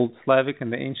 the Old Slavic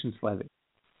and the Ancient Slavic.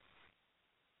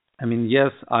 I mean,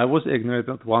 yes, I was ignorant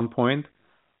at one point.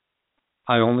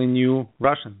 I only knew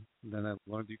Russian. Then I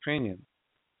learned Ukrainian.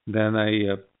 Then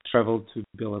I traveled to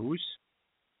Belarus.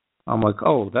 I'm like,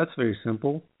 oh, that's very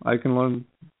simple. I can learn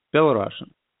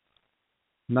Belarusian.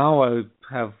 Now I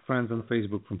have friends on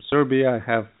Facebook from Serbia. I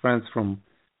have friends from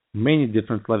many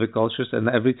different Slavic cultures. And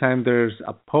every time there's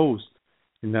a post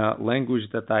in a language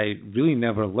that I really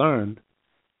never learned,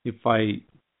 if I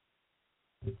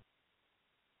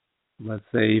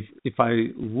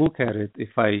look at it, if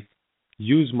I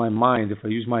use my mind, if I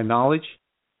use my knowledge,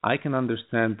 I can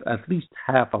understand at least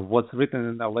half of what's written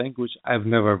in a language I've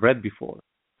never read before.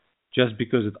 Just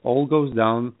because it all comes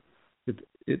down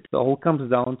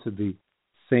to the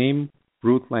same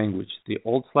root language, the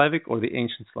Old Slavic or the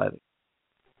Ancient Slavic.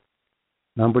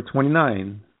 Number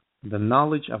 29, the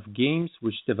knowledge of games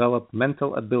which develop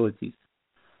mental abilities.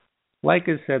 Like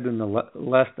I said in the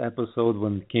last episode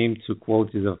when it came to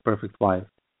qualities of perfect wife,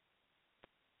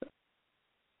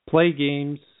 play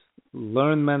games,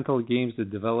 learn mental games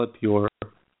that develop your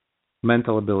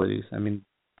mental abilities. I mean,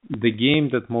 the game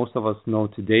that most of us know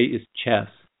today is chess.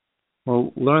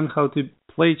 Well, learn how to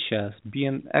play chess, be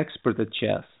an expert at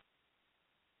chess.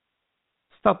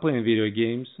 Stop playing video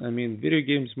games. I mean, video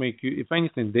games make you, if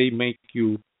anything, they make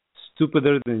you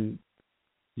stupider than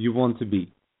you want to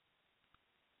be.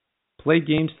 Play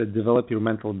games that develop your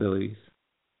mental abilities.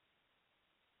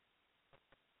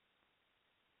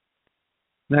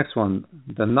 Next one,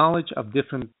 the knowledge of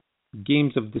different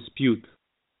games of dispute.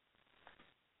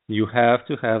 You have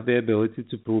to have the ability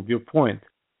to prove your point.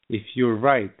 If you're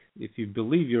right, if you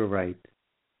believe you're right,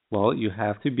 well, you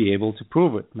have to be able to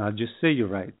prove it, not just say you're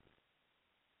right.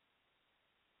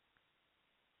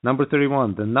 Number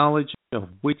 31, the knowledge of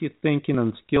witty thinking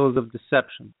and skills of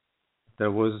deception.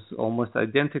 There was almost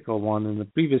identical one in the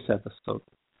previous episode.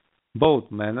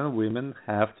 Both men and women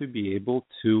have to be able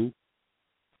to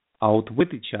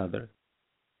outwit each other.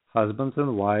 Husbands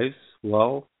and wives,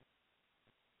 well,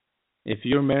 if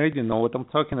you're married, you know what I'm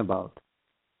talking about.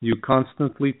 You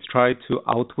constantly try to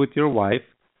outwit your wife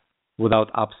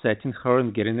without upsetting her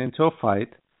and getting into a fight.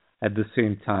 At the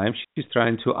same time, she's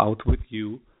trying to outwit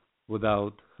you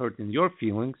without hurting your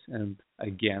feelings and,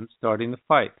 again, starting a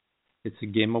fight. It's a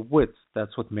game of wits.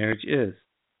 That's what marriage is.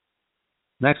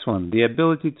 Next one, the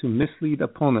ability to mislead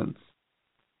opponents.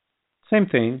 Same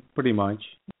thing, pretty much.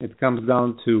 It comes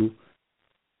down to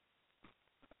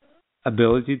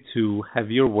ability to have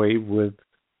your way with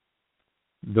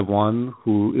the one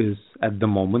who is at the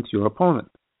moment your opponent.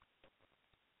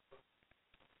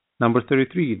 Number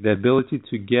 33, the ability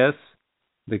to guess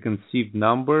the conceived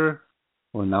number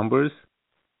or numbers,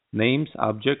 names,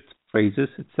 objects, phrases,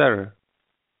 etc.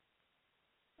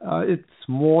 It's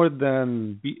more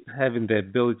than having the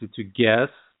ability to guess.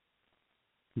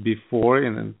 Before,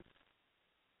 in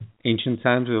ancient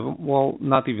times, well,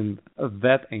 not even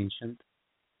that ancient,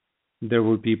 there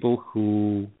were people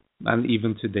who, and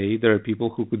even today, there are people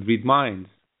who could read minds.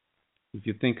 If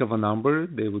you think of a number,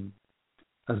 they would,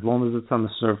 as long as it's on the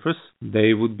surface,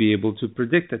 they would be able to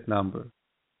predict that number.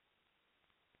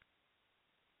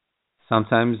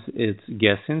 Sometimes it's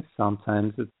guessing,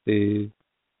 sometimes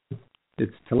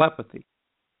it's telepathy.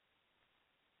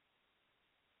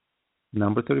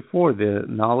 Number 34, the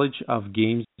knowledge of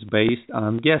games based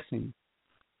on guessing,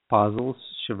 puzzles,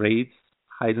 charades,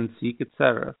 hide and seek,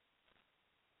 etc.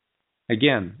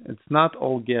 Again, it's not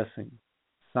all guessing.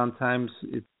 Sometimes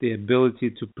it's the ability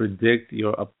to predict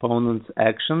your opponent's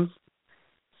actions.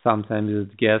 Sometimes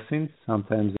it's guessing.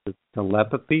 Sometimes it's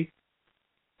telepathy.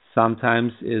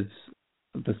 Sometimes it's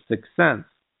the sixth sense.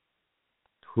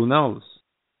 Who knows?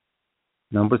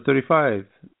 Number 35,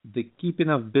 the keeping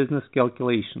of business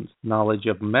calculations, knowledge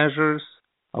of measures,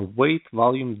 of weight,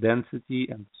 volume, density,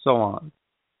 and so on.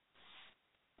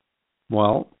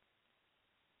 Well,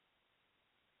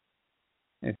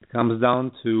 it comes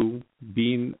down to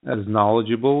being as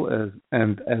knowledgeable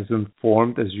and as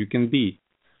informed as you can be.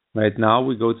 Right now,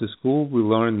 we go to school, we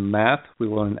learn math, we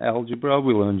learn algebra,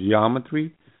 we learn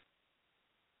geometry.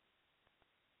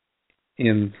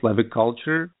 In Slavic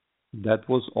culture, that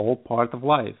was all part of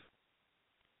life.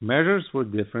 Measures were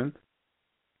different,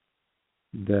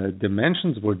 the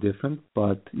dimensions were different,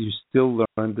 but you still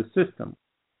learned the system.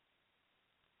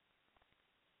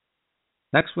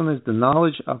 Next one is the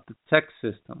knowledge of the text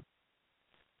system.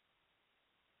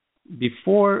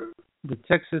 Before the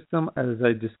text system, as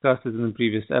I discussed it in the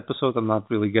previous episode, I'm not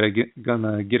really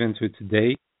gonna get into it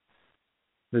today.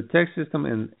 The text system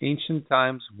in ancient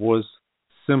times was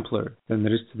simpler than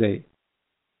it is today.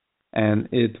 And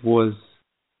it was,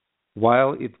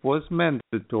 while it was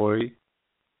mandatory,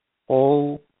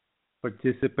 all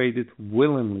participated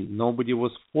willingly. Nobody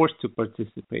was forced to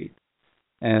participate.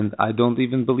 And I don't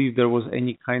even believe there was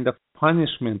any kind of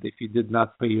punishment if you did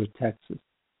not pay your taxes.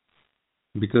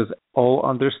 Because all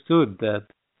understood that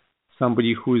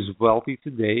somebody who is wealthy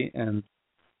today, and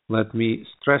let me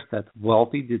stress that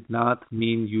wealthy did not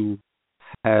mean you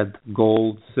had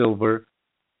gold, silver.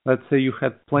 Let's say you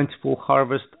had plentiful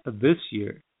harvest this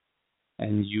year,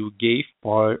 and you gave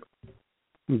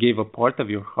a part of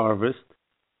your harvest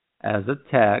as a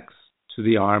tax to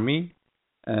the army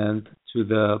and to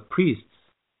the priests.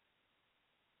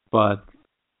 But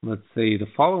let's say the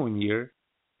following year,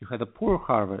 you had a poor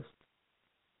harvest,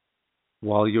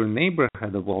 while your neighbor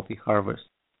had a wealthy harvest.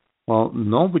 Well,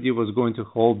 nobody was going to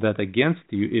hold that against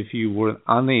you if you were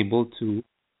unable to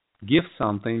give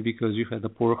something because you had a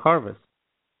poor harvest.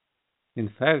 In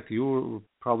fact, you were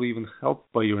probably even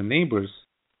helped by your neighbors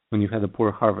when you had a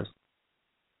poor harvest.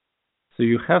 So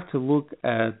you have to look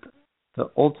at the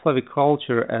old Slavic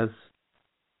culture as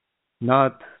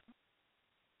not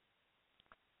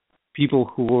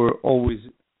people who were always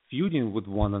feuding with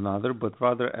one another, but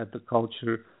rather at the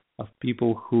culture of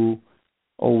people who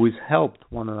always helped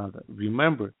one another.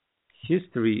 Remember,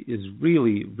 history is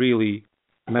really, really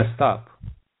messed up.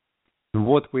 And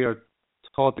what we are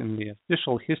taught in the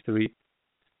official history,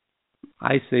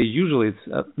 I say usually it's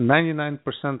a 99%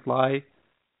 lie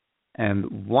and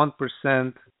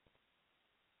 1%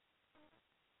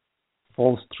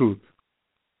 false truth.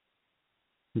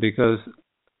 Because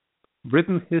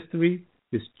written history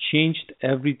is changed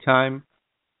every time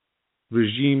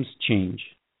regimes change.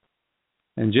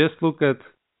 And just look at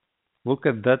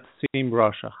that same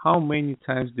Russia. How many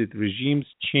times did regimes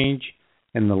change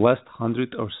in the last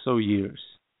 100 or so years?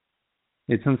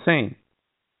 It's insane.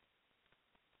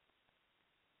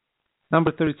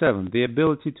 Number 37, the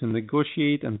ability to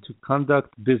negotiate and to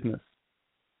conduct business.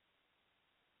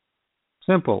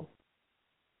 Simple.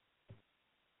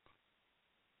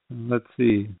 Let's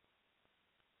see.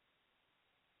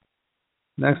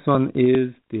 Next one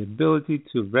is the ability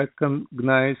to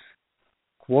recognize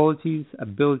qualities,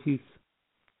 abilities,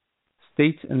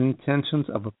 states, and intentions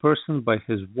of a person by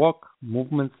his walk,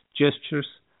 movements, gestures,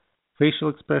 facial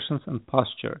expressions, and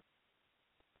posture.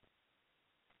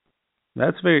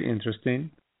 That's very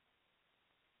interesting.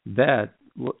 That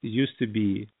used to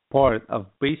be part of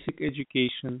basic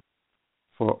education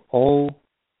for all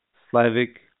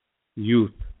Slavic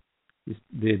youth. Is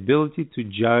the ability to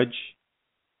judge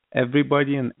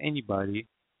everybody and anybody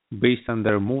based on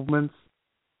their movements,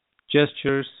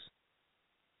 gestures,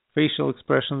 facial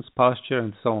expressions, posture,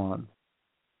 and so on.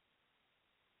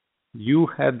 You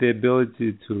had the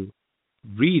ability to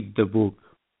read the book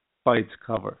by its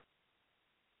cover.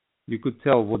 You could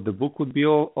tell what the book would be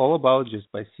all about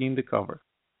just by seeing the cover.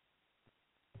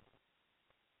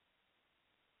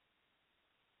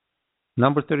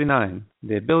 Number 39,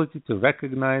 the ability to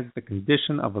recognize the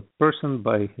condition of a person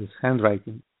by his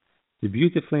handwriting, to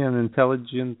beautifully and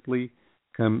intelligently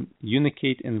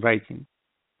communicate in writing.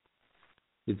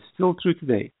 It's still true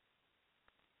today.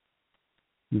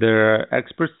 There are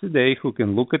experts today who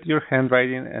can look at your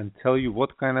handwriting and tell you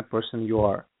what kind of person you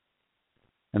are.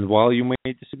 And while you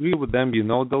may disagree with them, you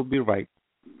know they'll be right.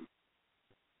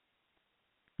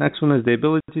 Next one is the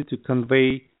ability to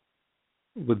convey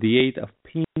with the aid of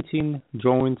painting,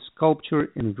 drawing, sculpture,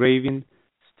 engraving,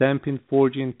 stamping,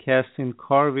 forging, casting,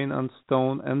 carving on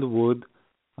stone and wood,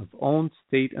 of own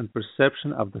state and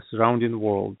perception of the surrounding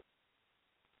world.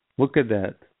 Look at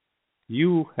that.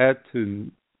 You had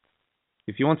to,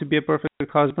 if you want to be a perfect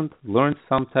husband, learn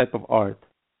some type of art.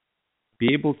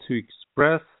 Be able to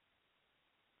express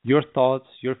your thoughts,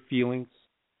 your feelings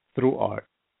through art.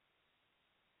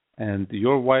 And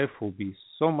your wife will be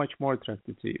so much more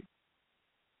attracted to you.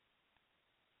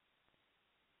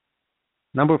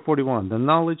 Number 41, the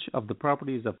knowledge of the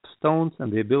properties of stones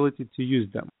and the ability to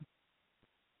use them.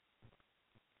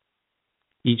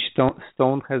 Each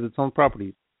stone has its own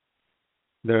properties.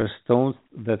 There are stones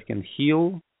that can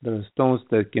heal. There are stones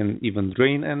that can even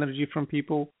drain energy from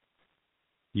people.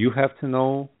 You have to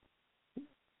know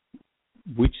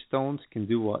which stones can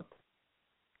do what.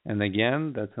 And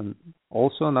again, that's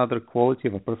also another quality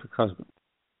of a perfect husband.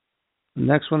 The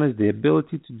next one is the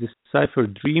ability to decipher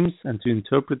dreams and to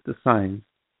interpret the signs.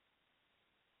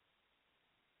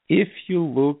 If you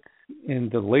look in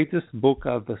the latest book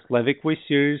of the Slavic Way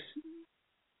series,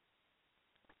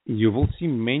 you will see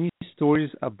many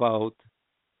stories about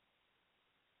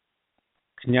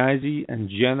kнязи and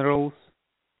generals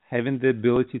having the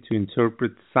ability to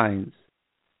interpret signs.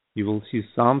 You will see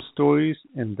some stories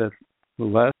in the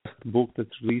last book that's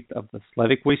released of the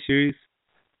Slavic Way series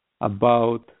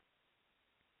about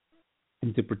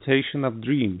interpretation of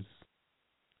dreams.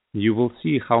 You will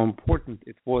see how important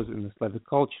it was in the Slavic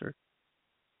culture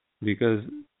because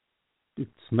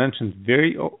it's mentioned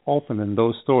very often in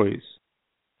those stories.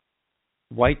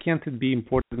 Why can't it be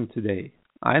important today?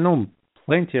 I know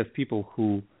plenty of people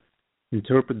who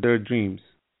interpret their dreams,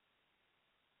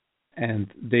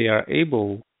 and they are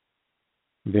able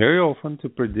very often to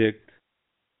predict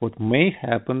what may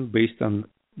happen based on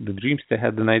the dreams they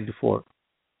had the night before.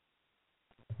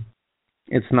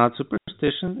 It's not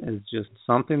superstition, it's just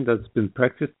something that's been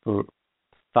practiced for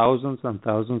thousands and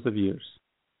thousands of years.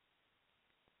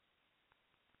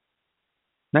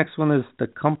 Next one is the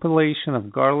compilation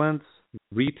of garlands,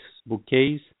 wreaths,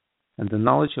 bouquets, and the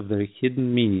knowledge of their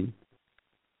hidden meaning.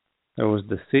 There was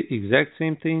the exact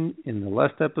same thing in the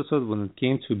last episode when it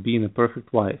came to being a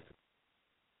perfect wife.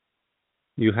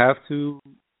 You have to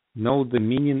know the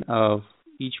meaning of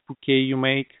each bouquet you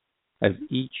make, of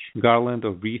each garland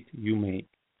or wreath you make.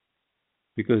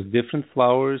 Because different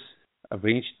flowers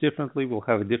arranged differently will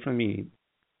have a different meaning.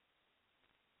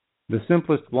 The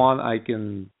simplest one I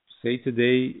can say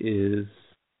today is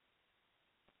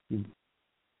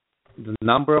the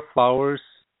number of flowers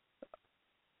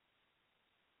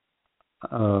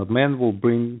a man will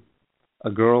bring a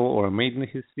girl or a maiden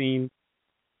he's seen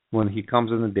when he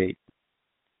comes on a date.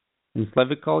 In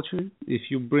Slavic culture, if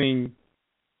you bring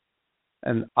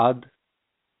an odd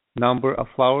number of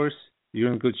flowers,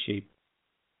 you're in good shape.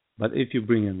 But if you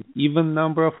bring an even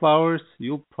number of flowers,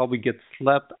 you'll probably get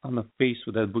slapped on the face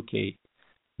with that bouquet.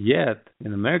 Yet,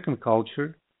 in American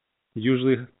culture,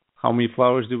 usually how many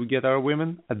flowers do we get our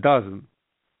women? A dozen.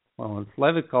 Well, in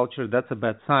Slavic culture, that's a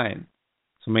bad sign.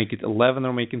 So make it 11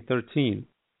 or make it 13.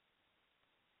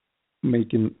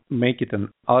 Make it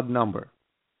an odd number.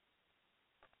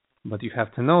 But you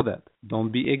have to know that.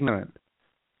 Don't be ignorant.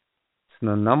 It's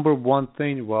the number one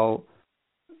thing why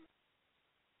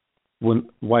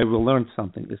we learn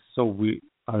something is so we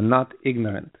are not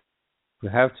ignorant. We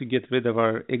have to get rid of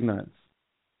our ignorance.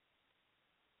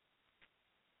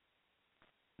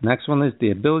 Next one is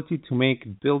the ability to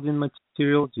make building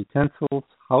materials, utensils,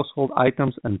 household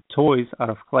items, and toys out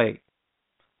of clay.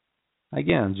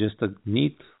 Again, just a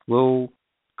neat little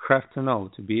craft to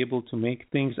know, to be able to make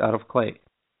things out of clay.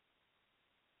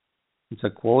 It's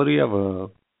a quality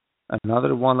of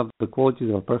another one of the qualities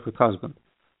of a perfect husband.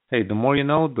 Hey, the more you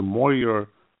know, the more your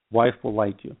wife will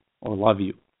like you or love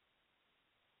you.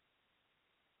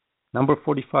 Number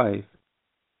 45,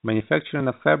 manufacturing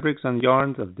of fabrics and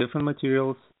yarns of different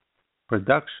materials,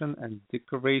 production and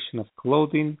decoration of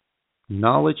clothing,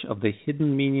 knowledge of the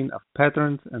hidden meaning of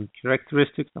patterns and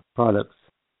characteristics of products.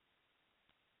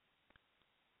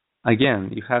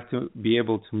 Again, you have to be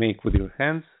able to make with your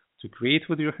hands, to create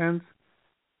with your hands,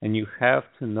 and you have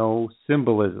to know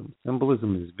symbolism.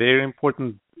 Symbolism is very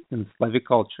important in Slavic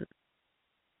culture.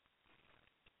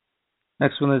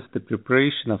 Next one is the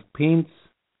preparation of paints,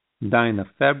 dyeing of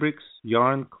fabrics,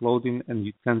 yarn, clothing, and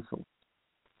utensils.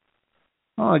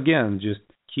 Again, just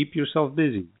keep yourself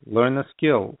busy, learn a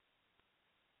skill,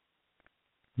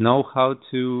 know how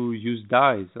to use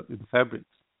dyes in fabrics.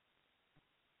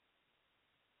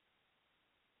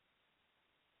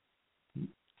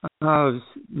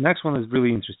 Next one is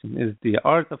really interesting. Is the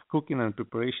art of cooking and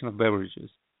preparation of beverages.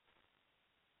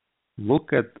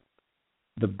 Look at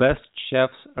the best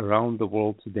chefs around the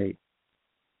world today.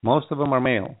 Most of them are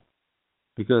male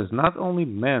because not only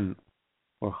men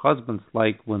or husbands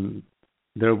like when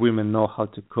their women know how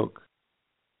to cook,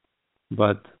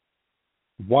 but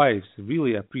wives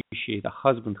really appreciate a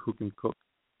husband who can cook.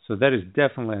 So that is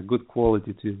definitely a good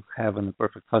quality to have in a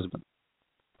perfect husband.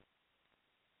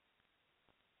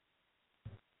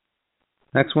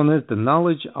 Next one is the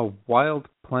knowledge of wild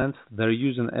plants that are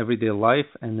used in everyday life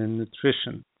and in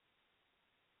nutrition.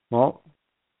 Well,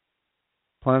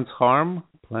 plants harm,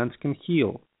 plants can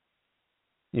heal.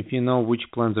 If you know which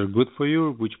plants are good for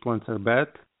you, which plants are bad,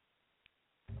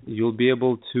 you'll be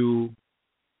able to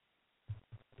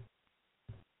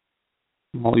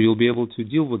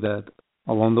deal with that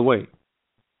along the way.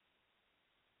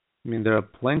 I mean, there are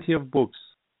plenty of books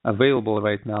available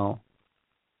right now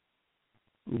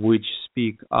which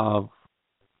speak of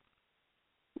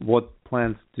what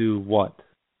plants do what.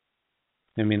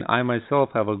 I mean, I myself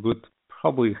have a good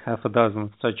probably half a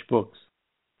dozen such books.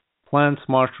 Plants,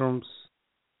 mushrooms,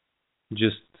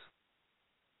 just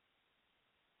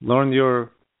learn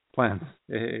your plants.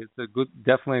 It's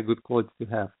definitely a good quality to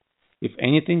have. If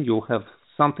anything, you'll have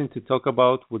something to talk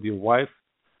about with your wife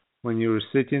when you're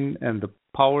sitting and the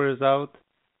power is out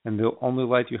and the only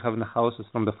light you have in the house is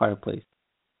from the fireplace.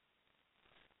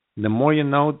 The more you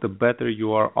know, the better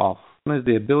you are off. One is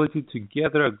the ability to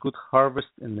gather a good harvest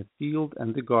in the field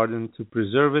and the garden, to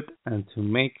preserve it, and to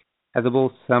make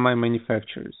edible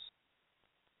semi-manufactures.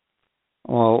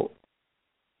 Well,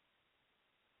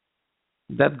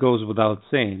 that goes without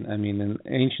saying. I mean, in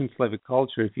ancient Slavic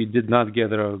culture, if you did not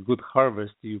gather a good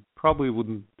harvest, you probably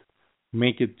wouldn't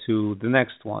make it to the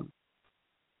next one.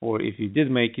 Or if you did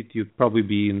make it, you'd probably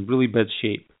be in really bad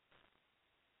shape.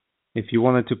 If you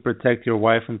wanted to protect your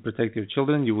wife and protect your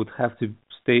children, you would have to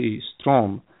stay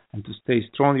strong. And to stay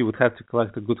strong, you would have to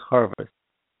collect a good harvest.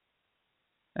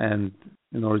 And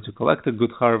in order to collect a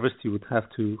good harvest, you would have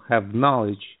to have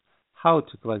knowledge how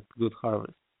to collect a good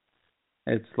harvest.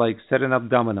 It's like setting up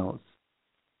dominoes.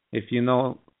 If you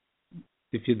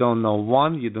don't know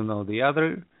one, you don't know the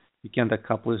other. You can't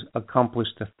accomplish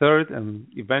the third, and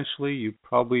eventually you're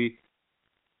probably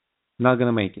not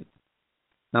gonna make it.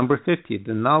 Number 50,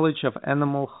 the knowledge of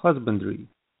animal husbandry.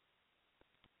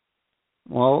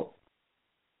 Well,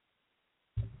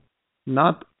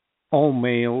 not all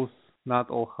males, not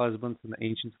all husbands in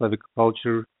ancient Slavic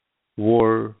culture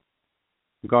were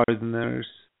gardeners,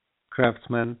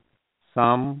 craftsmen.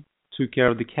 Some took care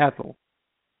of the cattle.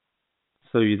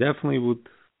 So you definitely would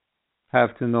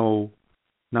have to know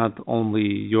not only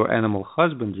your animal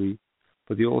husbandry,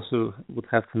 but you also would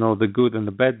have to know the good and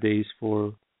the bad days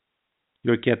for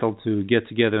your cattle to get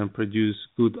together and produce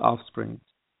good offspring.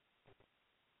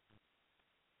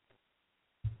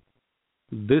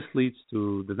 This leads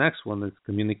to the next one, is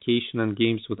communication and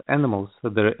games with animals, so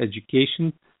their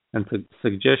education and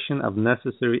suggestion of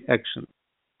necessary action.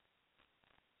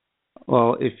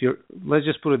 Well, let's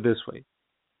just put it this way.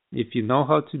 If you know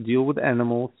how to deal with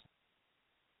animals,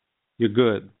 you're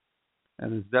good.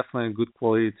 And it's definitely a good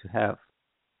quality to have.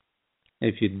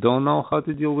 If you don't know how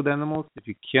to deal with animals, if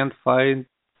you can't find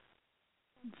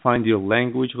your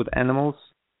language with animals,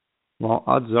 well,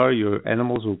 odds are your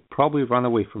animals will probably run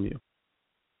away from you.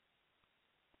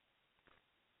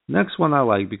 Next one I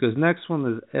like, because next one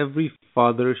is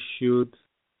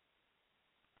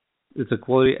it's a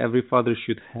quality every father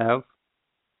should have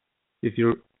if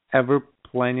you're ever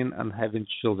planning on having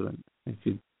children. If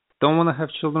you don't want to have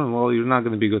children, well, you're not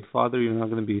going to be a good father. You're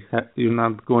not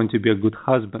going to be a good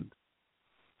husband.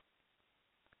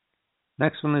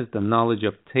 Next one is the knowledge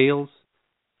of tales,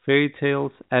 fairy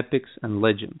tales, epics, and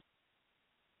legends.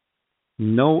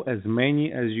 Know as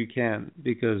many as you can,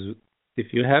 because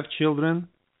if you have children,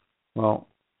 well,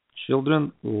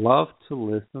 children love to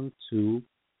listen to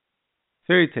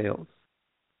fairy tales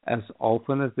as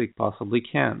often as they possibly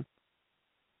can.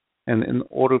 And in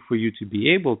order for you to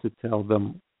be able to tell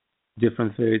them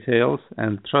different fairy tales,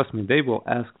 and trust me, they will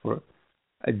ask for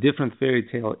a different fairy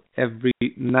tale every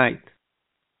night.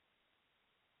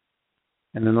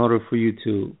 And in order for you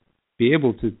to be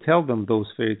able to tell them those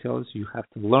fairy tales, you have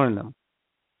to learn them.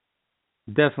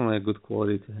 Definitely a good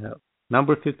quality to have.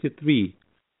 Number 53,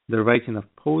 the writing of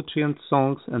poetry and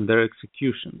songs and their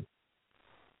execution.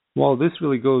 Well, this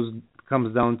really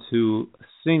comes down to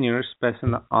seniors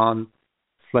passing on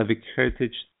Slavic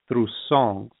heritage through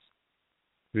songs.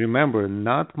 Remember,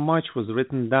 not much was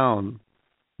written down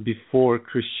before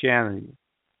Christianity.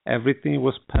 Everything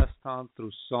was passed on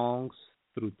through songs,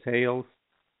 through tales,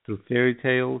 through fairy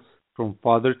tales, from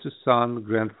father to son,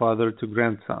 grandfather to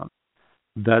grandson.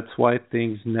 That's why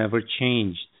things never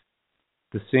changed.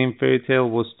 The same fairy tale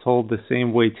was told the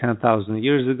same way 10,000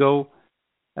 years ago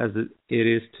as it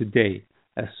is today.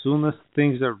 As soon as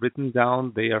things are written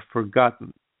down, they are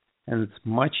forgotten. And it's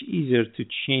much easier to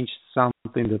change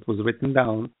something that was written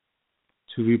down,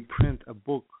 to reprint a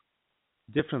book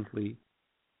differently,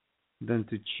 than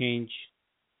to change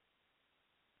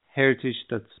heritage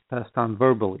that's passed on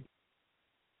verbally.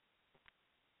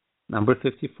 Number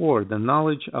 54, the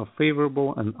knowledge of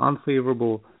favorable and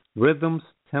unfavorable rhythms,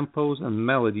 tempos, and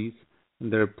melodies,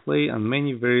 and their play on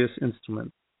many various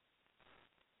instruments.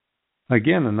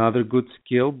 Again, another good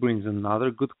skill brings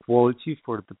another good quality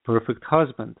for the perfect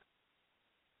husband.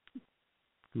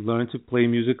 Learn to play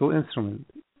musical instrument.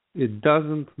 It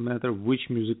doesn't matter which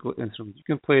musical instrument. You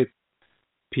can play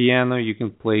piano, you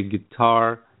can play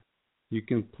guitar, you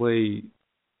can play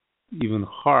even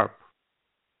harp.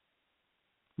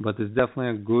 But it's definitely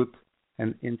a good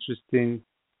and interesting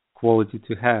quality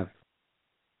to have.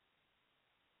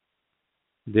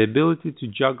 The ability to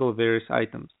juggle various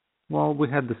items. Well, we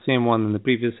had the same one in the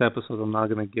previous episode. I'm not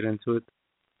going to get into it.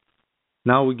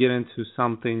 Now we get into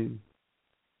something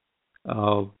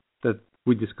that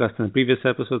we discussed in the previous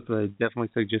episode, but I definitely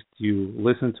suggest you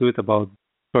listen to it about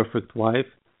perfect wife.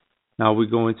 Now we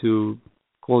go into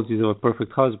qualities of a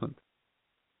perfect husband.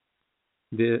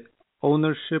 The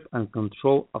ownership and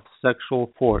control of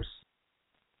sexual force.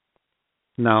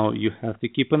 Now you have to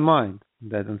keep in mind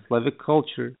that in Slavic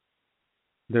culture,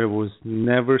 there was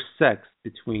never sex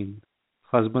between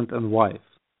husband and wife.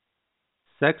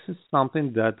 Sex is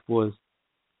something that was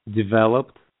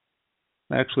developed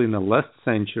actually in the last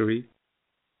century,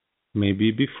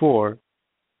 maybe before,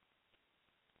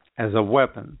 as a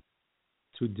weapon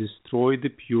to destroy the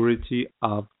purity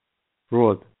of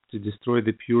rod, to destroy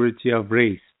the purity of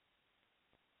race.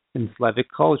 In Slavic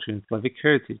culture, in Slavic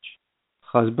heritage,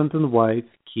 husband and wife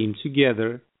came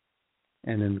together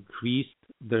and increased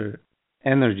their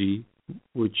energy,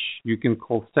 which you can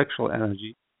call sexual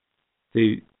energy.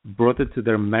 They brought it to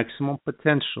their maximum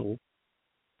potential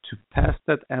to pass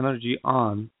that energy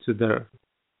on to their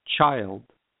child,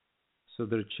 so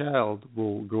their child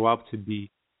will grow up to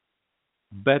be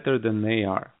better than they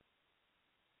are.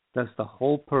 That's the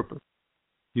whole purpose.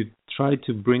 You try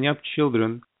to bring up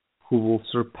children who will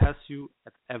surpass you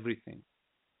at everything.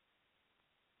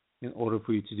 In order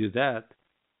for you to do that,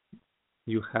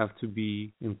 you have to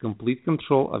be in complete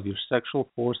control of your sexual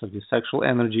force, of your sexual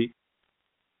energy.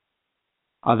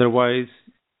 Otherwise,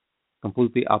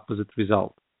 completely opposite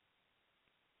result.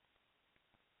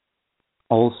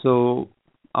 Also,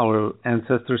 our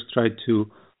ancestors tried to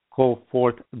call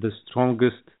forth the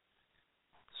strongest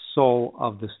soul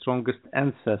of the strongest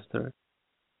ancestor.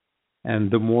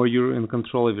 And the more you're in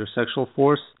control of your sexual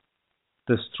force,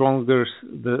 the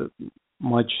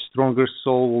much stronger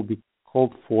soul will be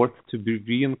called forth to be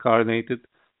reincarnated.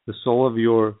 The soul of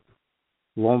your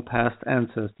long past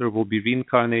ancestor will be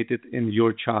reincarnated in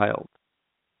your child.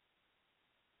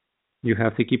 You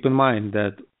have to keep in mind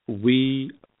that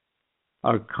we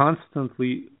are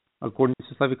constantly, according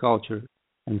to Slavic culture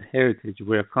and heritage,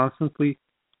 we are constantly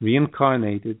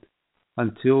reincarnated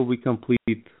until we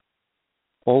complete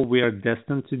all we are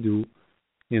destined to do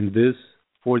in this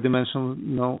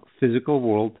four-dimensional physical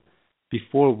world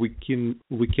before we can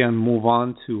move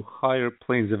on to higher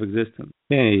planes of existence.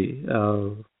 Okay,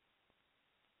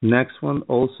 next one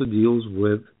also deals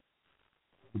with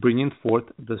bringing forth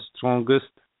the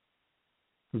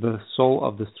soul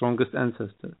of the strongest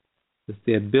ancestor. It's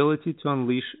the ability to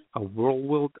unleash a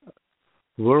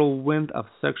whirlwind of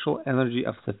sexual energy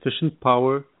of sufficient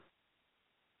power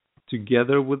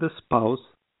together with a spouse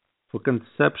for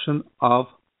conception of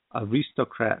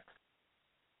aristocrat.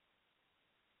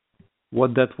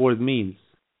 What that word means?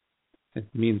 It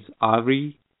means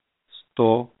aristokrat.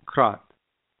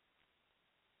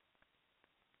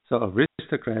 So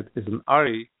aristocrat is an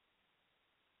Ari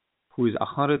who is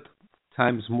 100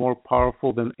 times more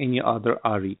powerful than any other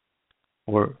Ari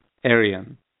or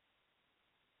Aryan.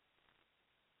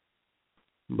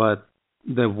 But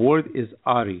the word is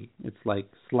Ari. It's like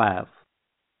Slav.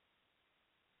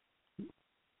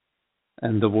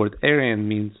 And the word Aryan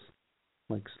means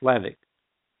like Slavic.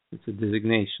 It's a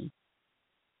designation.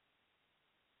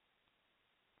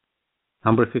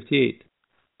 Number 58.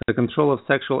 The control of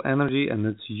sexual energy and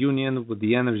its union with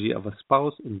the energy of a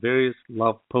spouse in various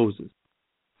love poses.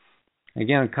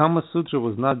 Again, Kama Sutra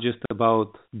was not just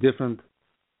about different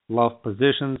love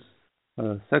positions,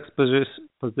 sex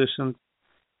positions.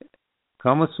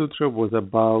 Kama Sutra was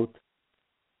about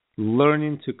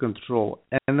learning to control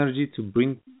energy to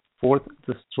bring forth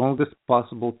the strongest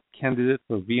possible candidate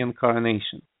for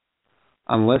reincarnation.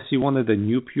 Unless you wanted a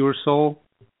new pure soul,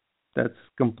 that's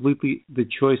completely the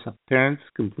choice of parents,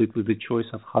 completely the choice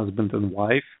of husband and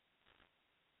wife.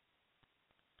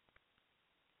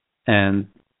 And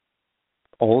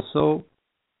also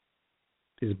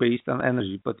is based on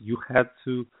energy, but you had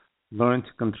to learn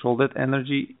to control that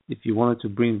energy if you wanted to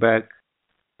bring back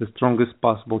the strongest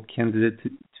possible candidate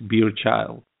to be your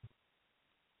child.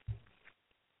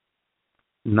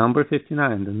 Number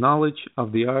 59, the knowledge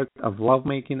of the art of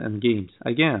lovemaking and games.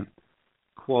 Again,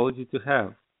 quality to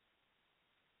have.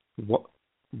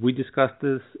 We discussed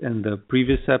this in the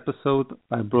previous episode.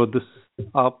 I brought this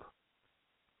up.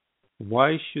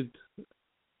 Why should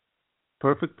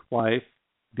perfect wife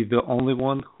be the only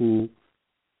one who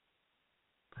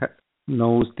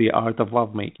knows the art of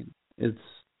lovemaking? It's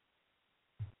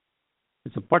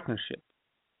a partnership.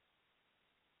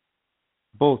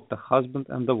 Both the husband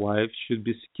and the wife should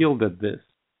be skilled at this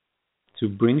to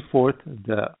bring forth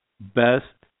the best,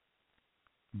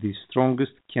 the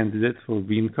strongest candidate for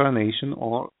reincarnation,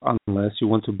 or unless you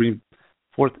want to bring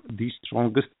forth the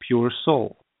strongest pure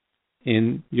soul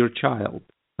in your child.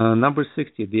 Number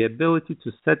 60, the ability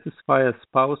to satisfy a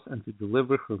spouse and to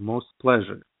deliver her most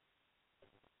pleasure.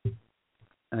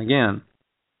 Again,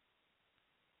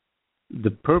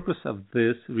 the purpose of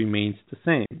this remains the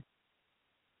same.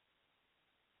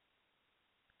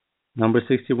 Number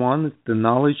 61 is the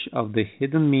knowledge of the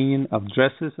hidden meaning of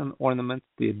dresses and ornaments,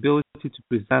 the ability to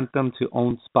present them to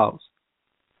own spouse.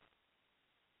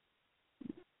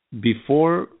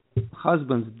 Before,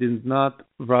 husbands did not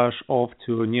rush off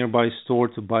to a nearby store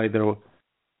to buy their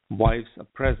wives a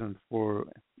present for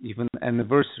even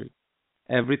anniversary.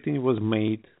 Everything was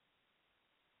made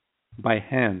by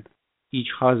hand. Each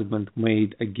husband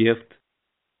made a gift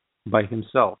by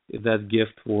himself. If that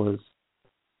gift was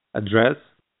a dress,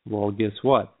 well, guess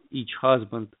what? Each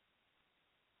husband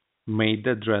made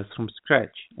that dress from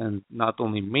scratch, and not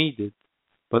only made it,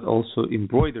 but also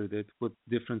embroidered it with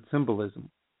different symbolism.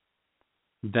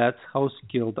 That's how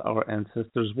skilled our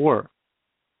ancestors were.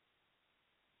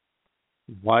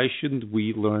 Why shouldn't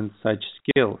we learn such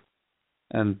skills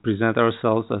and present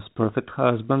ourselves as perfect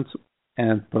husbands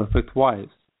and perfect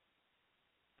wives?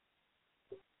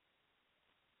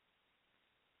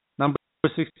 Number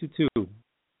 62.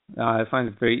 I find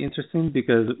it very interesting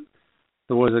because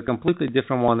there was a completely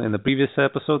different one in the previous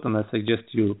episode, and I suggest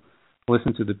you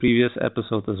listen to the previous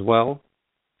episode as well.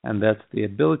 And that's the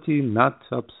ability not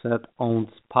to upset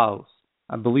own spouse.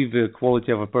 I believe the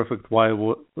quality of a perfect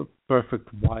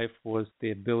wife was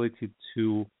the ability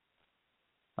to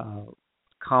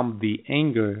calm the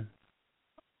anger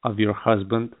of your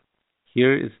husband.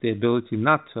 Here is the ability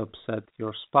not to upset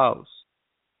your spouse.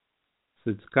 So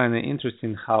it's kind of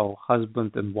interesting how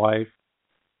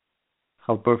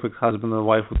perfect husband and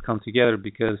wife would come together,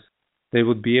 because they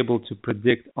would be able to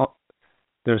predict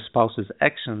their spouse's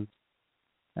actions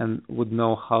and would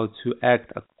know how to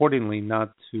act accordingly,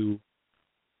 not to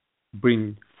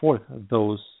bring forth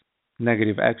those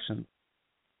negative actions.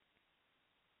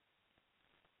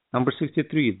 Number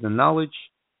 63, the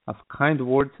knowledge of kind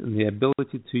words and the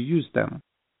ability to use them.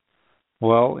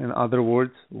 Well, in other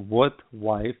words, what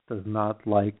wife does not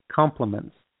like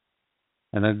compliments?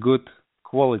 And a good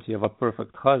quality of a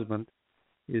perfect husband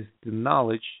is the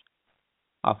knowledge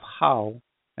of how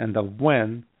and of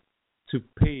when to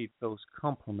pay those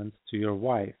compliments to your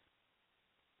wife.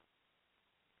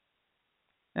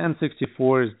 And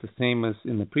 64 is the same as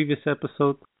in the previous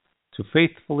episode, to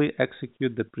faithfully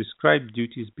execute the prescribed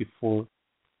duties before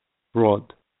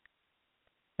rod.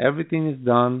 Everything is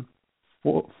done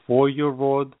for your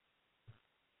rod,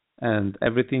 and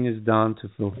everything is done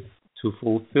to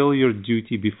fulfill your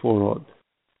duty before rod.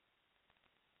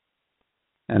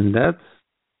 And that's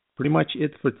pretty much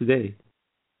it for today.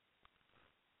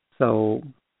 So,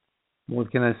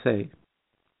 what can I say?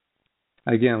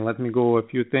 Again, let me go over a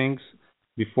few things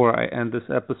before I end this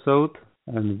episode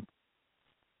and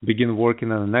begin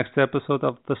working on the next episode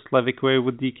of the Slavic Way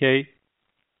with DK.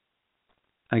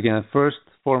 Again, first,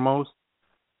 foremost,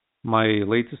 my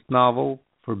latest novel,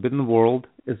 Forbidden World,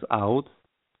 is out.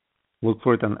 Look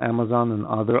for it on Amazon and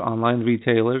other online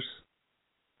retailers.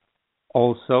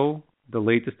 Also, the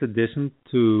latest addition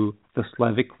to the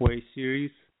Slavic Way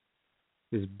series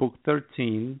is Book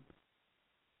 13,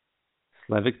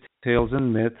 Slavic Tales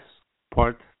and Myths,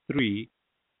 Part 3,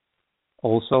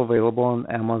 also available on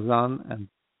Amazon and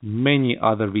many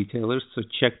other retailers, so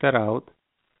check that out.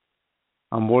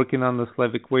 I'm working on the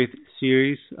Slavic Way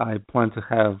series. I plan to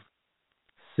have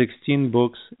 16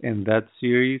 books in that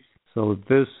series. So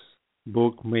this is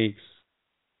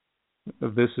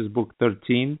book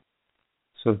 13.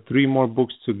 So three more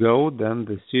books to go. Then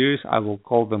the series, I will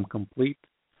call them complete.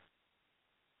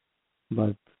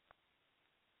 But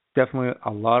definitely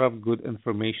a lot of good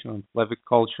information on Slavic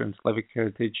culture and Slavic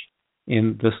heritage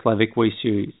in the Slavic Way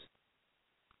series.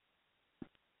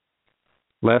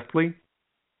 Lastly,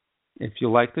 if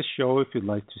you like the show, if you'd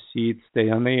like to see it stay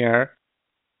on the air,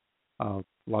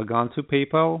 log on to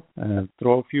PayPal and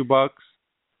throw a few bucks.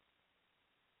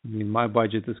 I mean, my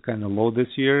budget is kind of low this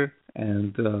year,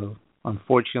 and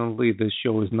unfortunately, this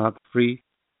show is not free.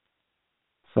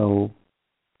 So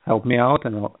help me out,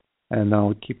 and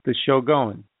I'll keep the show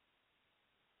going.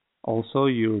 Also,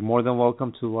 you're more than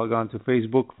welcome to log on to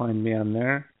Facebook, find me on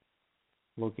there,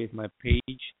 locate my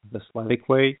page, The Slavic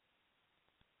Way,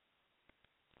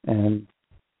 and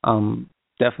I'm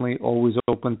definitely always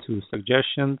open to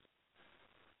suggestions,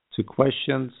 to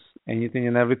questions, anything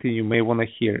and everything you may want to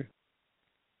hear.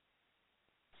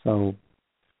 So,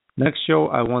 next show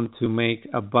I want to make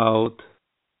about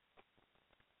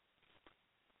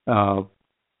uh,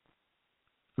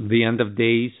 the end of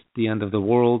days, the end of the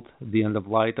world, the end of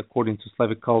light, according to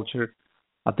Slavic culture.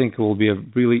 I think it will be a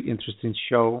really interesting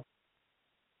show.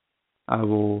 I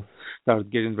will start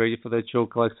getting ready for that show,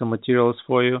 collect some materials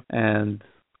for you, and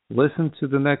listen to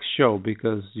the next show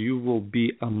because you will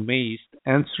be amazed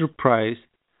and surprised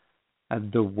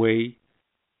at the way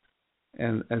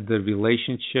and at the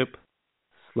relationship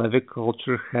Slavic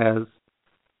culture has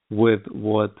with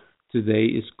what today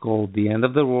is called the end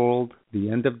of the world, the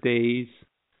end of days,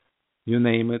 you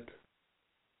name it.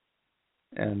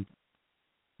 And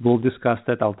we'll discuss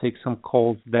that. I'll take some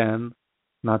calls then,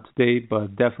 not today,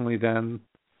 but definitely then.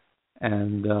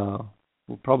 And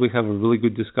we'll probably have a really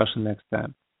good discussion next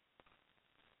time.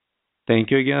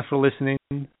 Thank you again for listening.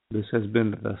 This has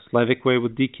been the Slavic Way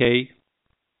with DK,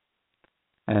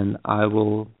 and I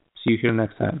will see you here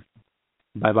next time.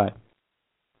 Bye bye.